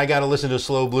and said, I got to listen to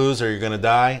slow blues or you're going to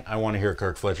die, I want to hear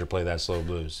Kirk Fletcher play that slow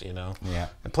blues, you know? Yeah.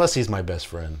 And plus, he's my best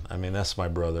friend. I mean, that's my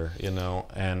brother, you know?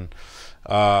 And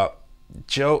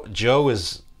Joe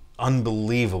is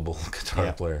unbelievable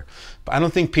guitar player. But I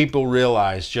don't think people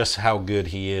realize just how good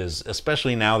he is,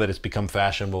 especially now that it's become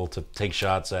fashionable to take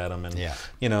shots at him and,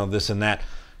 you know, this and that.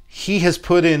 He has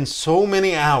put in so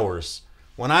many hours.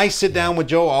 When I sit down with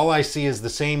Joe, all I see is the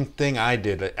same thing I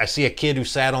did. I see a kid who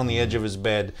sat on the edge of his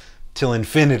bed till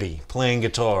infinity playing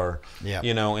guitar,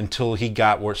 you know, until he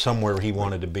got somewhere he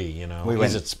wanted to be, you know.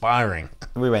 He's inspiring.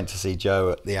 We went to see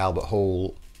Joe at the Albert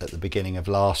Hall at the beginning of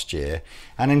last year.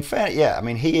 And in fact, yeah, I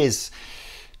mean, he is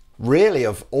really,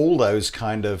 of all those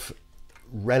kind of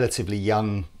relatively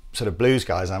young sort of blues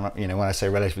guys, I'm, you know, when I say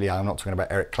relatively young, I'm not talking about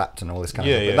Eric Clapton and all this kind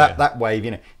of stuff, but that wave,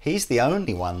 you know, he's the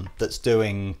only one that's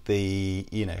doing the,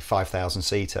 you know, 5,000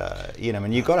 seater, you know,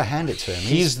 and you've got to hand it to him.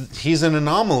 He's an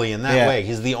anomaly in that way.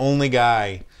 He's the only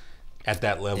guy at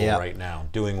that level right now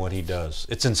doing what he does.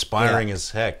 It's inspiring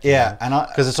as heck. Yeah, and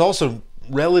because it's also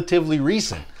relatively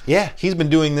recent. Yeah, he's been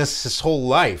doing this his whole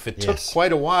life. It took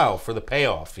quite a while for the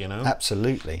payoff, you know.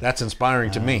 Absolutely, that's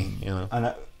inspiring to me, you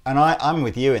know. And I'm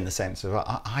with you in the sense of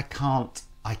I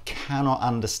cannot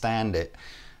understand it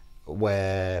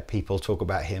where people talk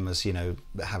about him as, you know,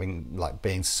 having like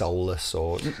being soulless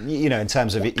or, you know, in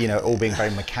terms of, you know, all being very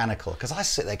mechanical. Because I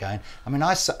sit there going, I mean,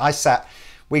 I sat,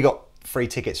 we got free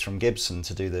tickets from Gibson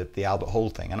to do the Albert Hall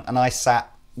thing, and I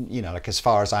sat, you know, like as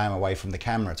far as I am away from the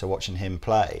camera to watching him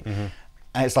play, and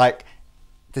it's like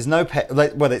there's no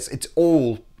it's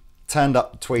all turned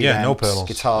up tweed amps, no pedals,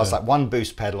 guitars, like one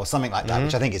boost pedal or something like that,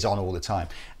 which I think is on all the time,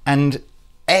 and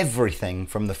everything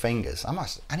from the fingers.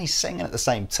 And he's singing at the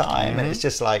same time, and it's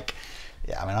just like,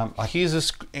 yeah. I mean, he's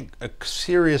a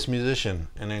serious musician,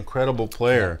 an incredible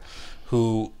player,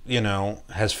 who, you know,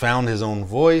 has found his own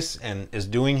voice and is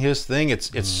doing his thing.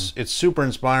 It's super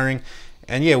inspiring,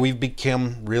 and yeah, we've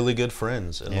become really good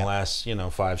friends in the last, you know,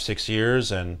 5-6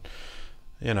 years, and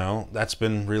you know, that's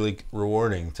been really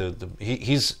rewarding.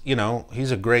 He's, you know,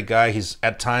 he's a great guy. He's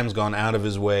at times gone out of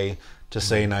his way to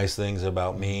say nice things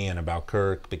about me and about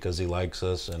Kirk because he likes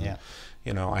us, and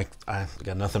you know, I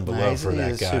got nothing but love for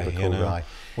that guy. Super cool guy.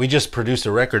 We just produced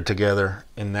a record together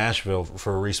in Nashville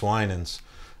for Reese Winans,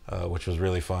 which was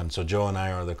really fun. So Joe and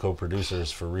I are the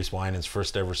co-producers for Reese Winans'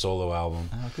 first ever solo album.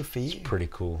 Oh, good for you. It's pretty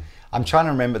cool. I'm trying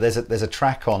to remember. There's a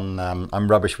track on. I'm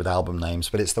rubbish with album names,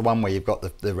 but it's the one where you've got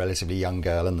the relatively young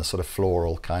girl and the sort of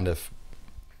floral kind of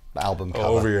album cover.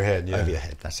 Over your head, Over your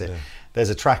head. That's it. Yeah. There's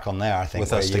a track on there, I think,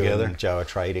 with where us you together and Joe are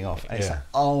trading off. And it's like,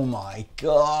 oh my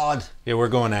god. Yeah, we're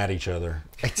going at each other.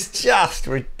 It's just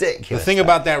ridiculous. The thing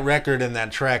about that record and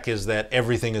that track is that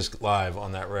everything is live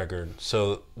on that record,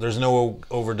 so there's no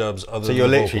overdubs other. So you're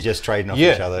than literally vocals. just trading off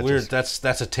each other.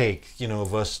 That's a take, you know,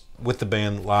 of us with the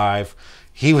band live.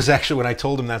 He was actually, when I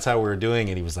told him that's how we were doing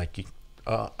it, he was like,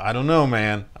 I don't know,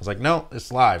 man. I was like, no, it's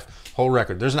live, whole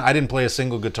record. I didn't play a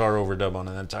single guitar overdub on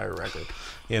an entire record,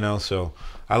 you know. So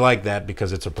I like that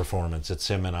because it's a performance. It's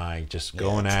him and I just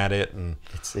going at it, and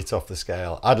it's off the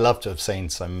scale. I'd love to have seen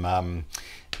some,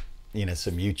 you know,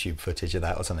 some YouTube footage of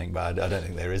that or something, but I don't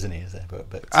think there is any, is there?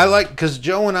 But I like, because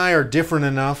Joe and I are different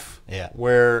enough,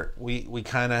 where we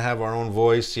kind of have our own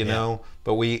voice, you know,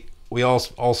 but we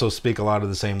also speak a lot of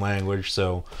the same language,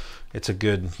 so it's a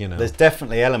good, you know. There's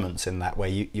definitely elements in that where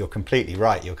you're completely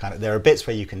right. You're kind of, there are bits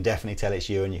where you can definitely tell it's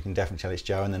you and you can definitely tell it's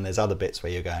Joe, and then there's other bits where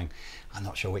you're going, I'm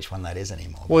not sure which one that is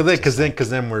anymore. Well, because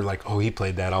then we're like, oh, he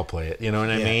played that, I'll play it. You know what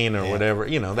I mean, or whatever.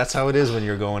 You know, that's how it is when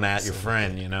you're going at your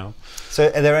friend. You know. So,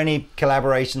 are there any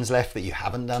collaborations left that you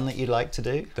haven't done that you'd like to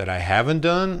do? That I haven't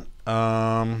done?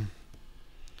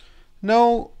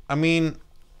 No, I mean,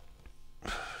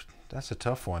 that's a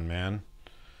tough one, man.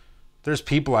 There's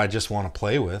people I just want to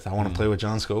play with. I want to play with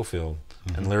John Scofield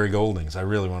and Larry Goldings. I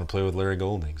really want to play with Larry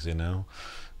Goldings, you know.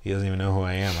 He doesn't even know who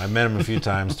I am. I've met him a few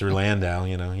times through Landau,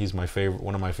 you know. He's my favorite,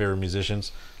 one of my favorite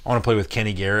musicians. I want to play with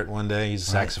Kenny Garrett one day. He's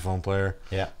a saxophone player.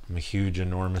 Yeah. I'm a huge,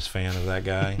 enormous fan of that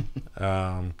guy.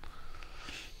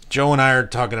 Joe and I are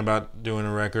talking about doing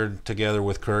a record together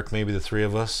with Kirk, maybe the three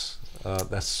of us.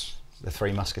 That's the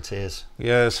Three Musketeers.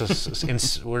 Yeah,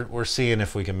 we're seeing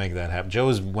if we can make that happen. Joe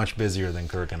is much busier than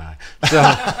Kirk and I,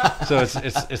 so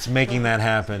it's making that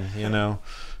happen, you know.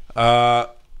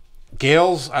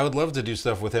 Gales, I would love to do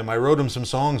stuff with him. I wrote him some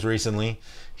songs recently.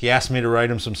 He asked me to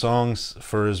write him some songs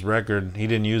for his record. He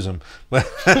didn't use them, but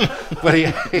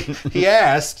he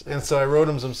asked, and so I wrote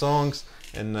him some songs.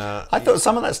 And I thought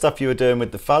some of that stuff you were doing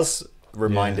with the fuzz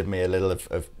reminded me a little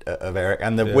of Eric.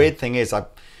 And the weird thing is,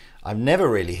 I've never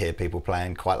really heard people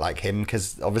playing quite like him,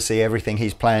 because obviously everything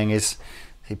he's playing is,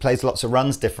 he plays lots of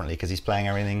runs differently because he's playing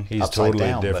everything upside totally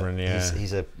down. Different. Yeah,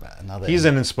 He's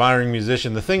an inspiring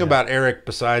musician. The thing about Eric,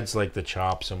 besides like the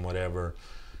chops and whatever,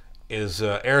 is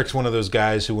Eric's one of those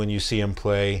guys who, when you see him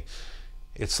play,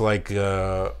 it's like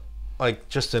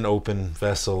just an open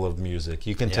vessel of music.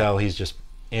 You can tell he's just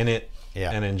in it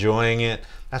and enjoying it.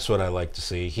 That's what I like to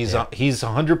see. He's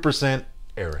 100%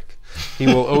 Eric. He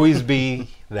will always be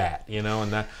that, you know,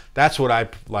 and that's what I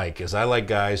like. Is I like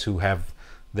guys who have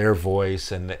their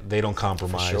voice and they don't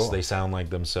compromise. Sure. They sound like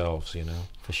themselves, you know.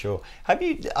 For sure.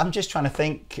 I'm just trying to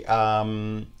think.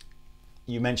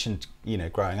 You mentioned, you know,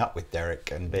 growing up with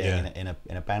Derek and being in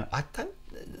a band.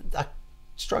 I'm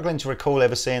struggling to recall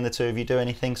ever seeing the two of you do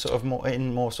anything sort of more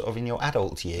in your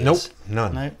adult years. Nope,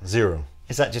 none, no? Zero.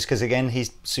 Is that just because again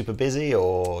he's super busy,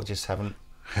 or just haven't?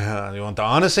 You want the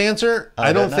honest answer?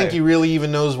 I don't think he really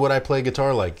even knows what I play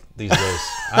guitar like these days.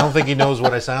 I don't think he knows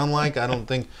what I sound like. I don't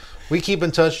think we keep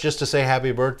in touch just to say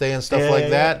happy birthday and stuff like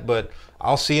that. But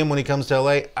I'll see him when he comes to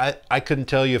LA. I couldn't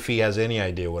tell you if he has any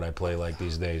idea what I play like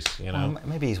these days. You know,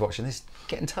 maybe he's watching this.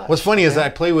 Get in touch. What's funny is that I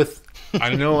play with.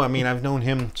 I mean, I've known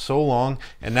him so long,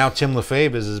 and now Tim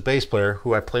LaFave is his bass player,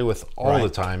 who I play with all the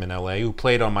time in LA. Who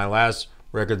played on my last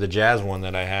record, the jazz one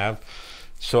that I have.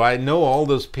 So I know all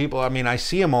those people. I mean, I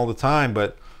see him all the time,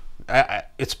 but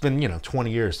it's been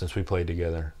 20 years since we played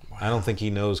together. Wow. I don't think he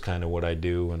knows kind of what I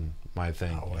do and my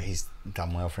thing. Oh, well, he's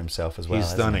done well for himself as well.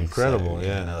 He's done incredible. So,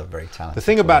 another very talented. The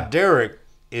thing about Derek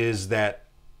is that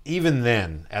even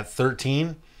then, at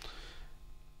 13,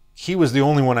 he was the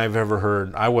only one I've ever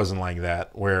heard. I wasn't like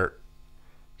that, where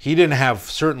he didn't have,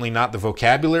 certainly not the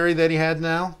vocabulary that he had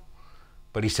now.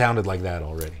 But he sounded like that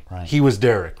already. Right. He was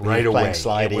Derek right away. Playing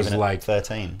slide, it was even like at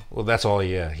 13. Well, that's all.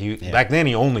 Back then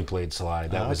he only played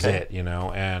slide. That was it. You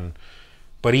know,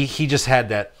 but he just had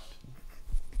that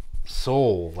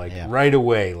soul, like right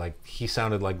away. Like he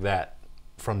sounded like that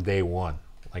from day one.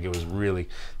 Like it was really,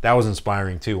 that was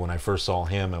inspiring too. When I first saw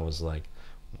him, I was like,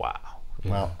 wow.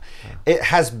 Well, it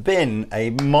has been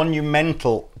a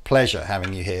monumental pleasure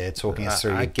having you here, talking us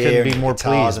through your gear. I couldn't be more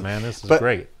pleased, man. This is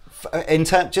great.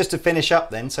 Just to finish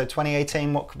up then, so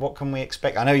 2018, what can we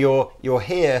expect? I know you're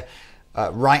here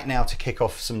right now to kick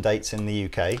off some dates in the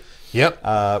UK.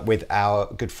 Yep. With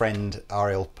our good friend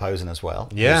Ariel Posen as well.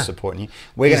 Yeah. Who's supporting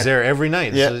you. He's there every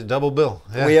night. This is a double bill.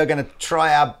 Yeah. We are going to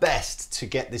try our best to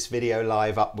get this video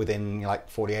live up within like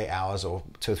 48 hours or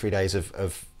 2 or 3 days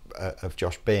of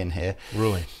Josh being here.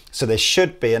 Really? So there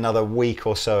should be another week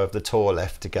or so of the tour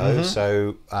left to go.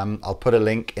 So I'll put a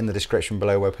link in the description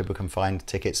below where people can find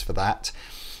tickets for that.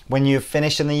 When you've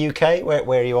finished in the UK,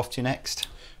 where are you off to next?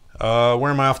 Where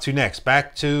am I off to next?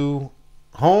 Back to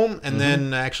home, and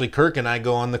then actually Kirk and I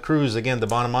go on the cruise again, the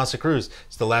Bonamassa cruise.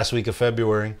 It's the last week of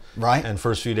February, right, and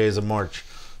first few days of March.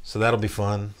 So that'll be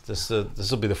fun. This will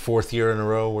be the 4th year in a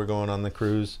row we're going on the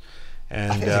cruise.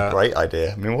 And I think it's a great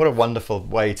idea. I mean, what a wonderful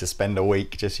way to spend a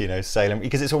week just, sailing,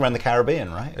 because it's all around the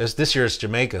Caribbean, right? This year it's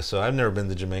Jamaica, so I've never been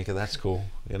to Jamaica. That's cool,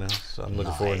 so I'm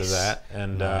looking forward to that.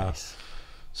 And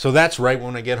so that's right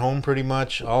when I get home pretty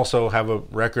much. I also have a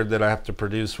record that I have to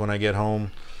produce when I get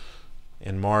home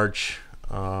in March.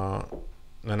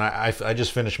 And I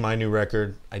just finished my new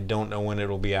record. I don't know when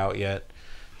it'll be out yet.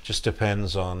 Just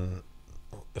depends on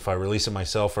if I release it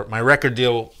myself. Or my record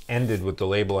deal ended with the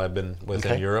label I've been with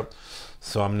in Europe.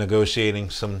 So I'm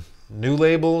negotiating some new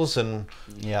labels, and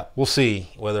we'll see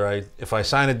whether if I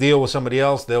sign a deal with somebody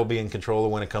else, they'll be in control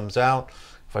of when it comes out.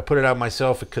 If I put it out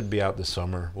myself, it could be out this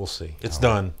summer. We'll see. It's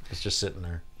done. It's just sitting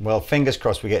there. Well, fingers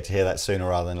crossed we get to hear that sooner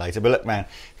rather than later. But look, man,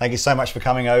 thank you so much for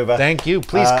coming over. Thank you.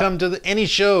 Please come to any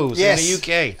shows in the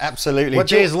UK. Absolutely. What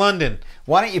day is London?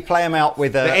 Why don't you play them out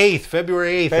with... the 8th,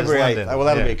 February 8th February is 8th. London. Oh, well,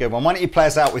 that'll be a good one. Why don't you play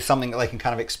us out with something that they can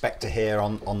kind of expect to hear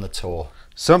on the tour?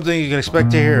 Something you can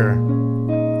expect to hear.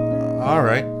 All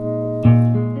right.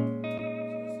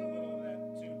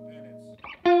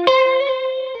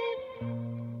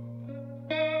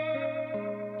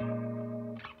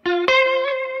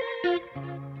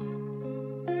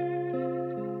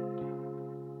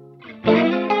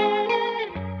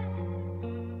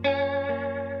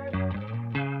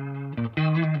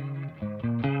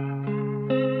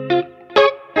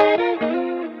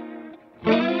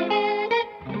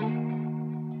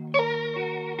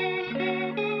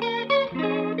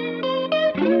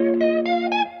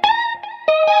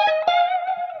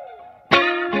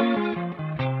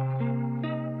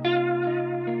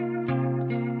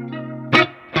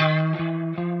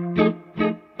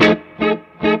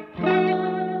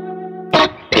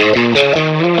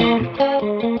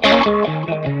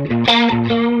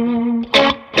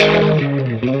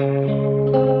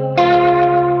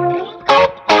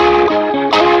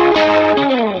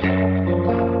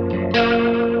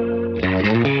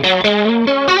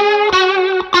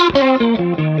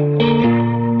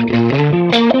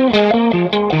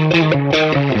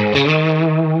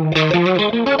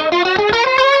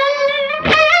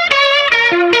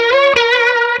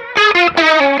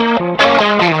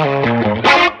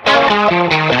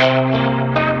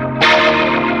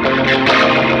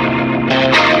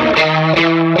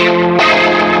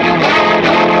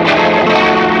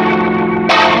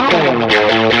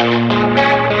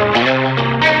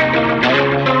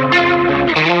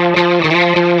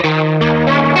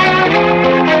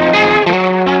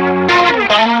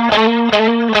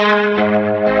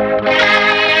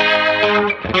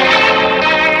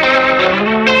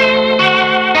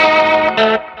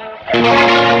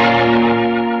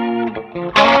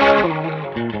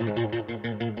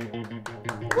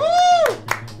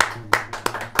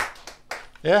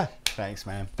 Yeah. Thanks,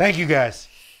 man. Thank you, guys.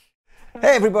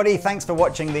 Hey everybody, thanks for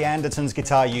watching the Andertons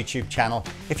Guitar YouTube channel.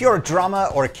 If you're a drummer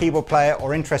or a keyboard player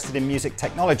or interested in music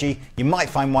technology, you might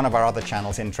find one of our other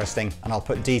channels interesting, and I'll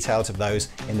put details of those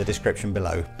in the description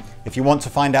below. If you want to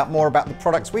find out more about the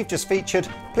products we've just featured,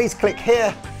 please click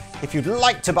here. If you'd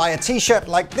like to buy a t-shirt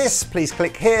like this, please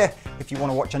click here. If you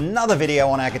want to watch another video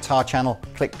on our guitar channel,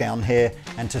 click down here.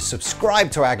 And to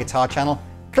subscribe to our guitar channel,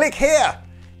 click here.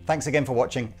 Thanks again for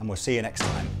watching, and we'll see you next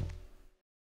time.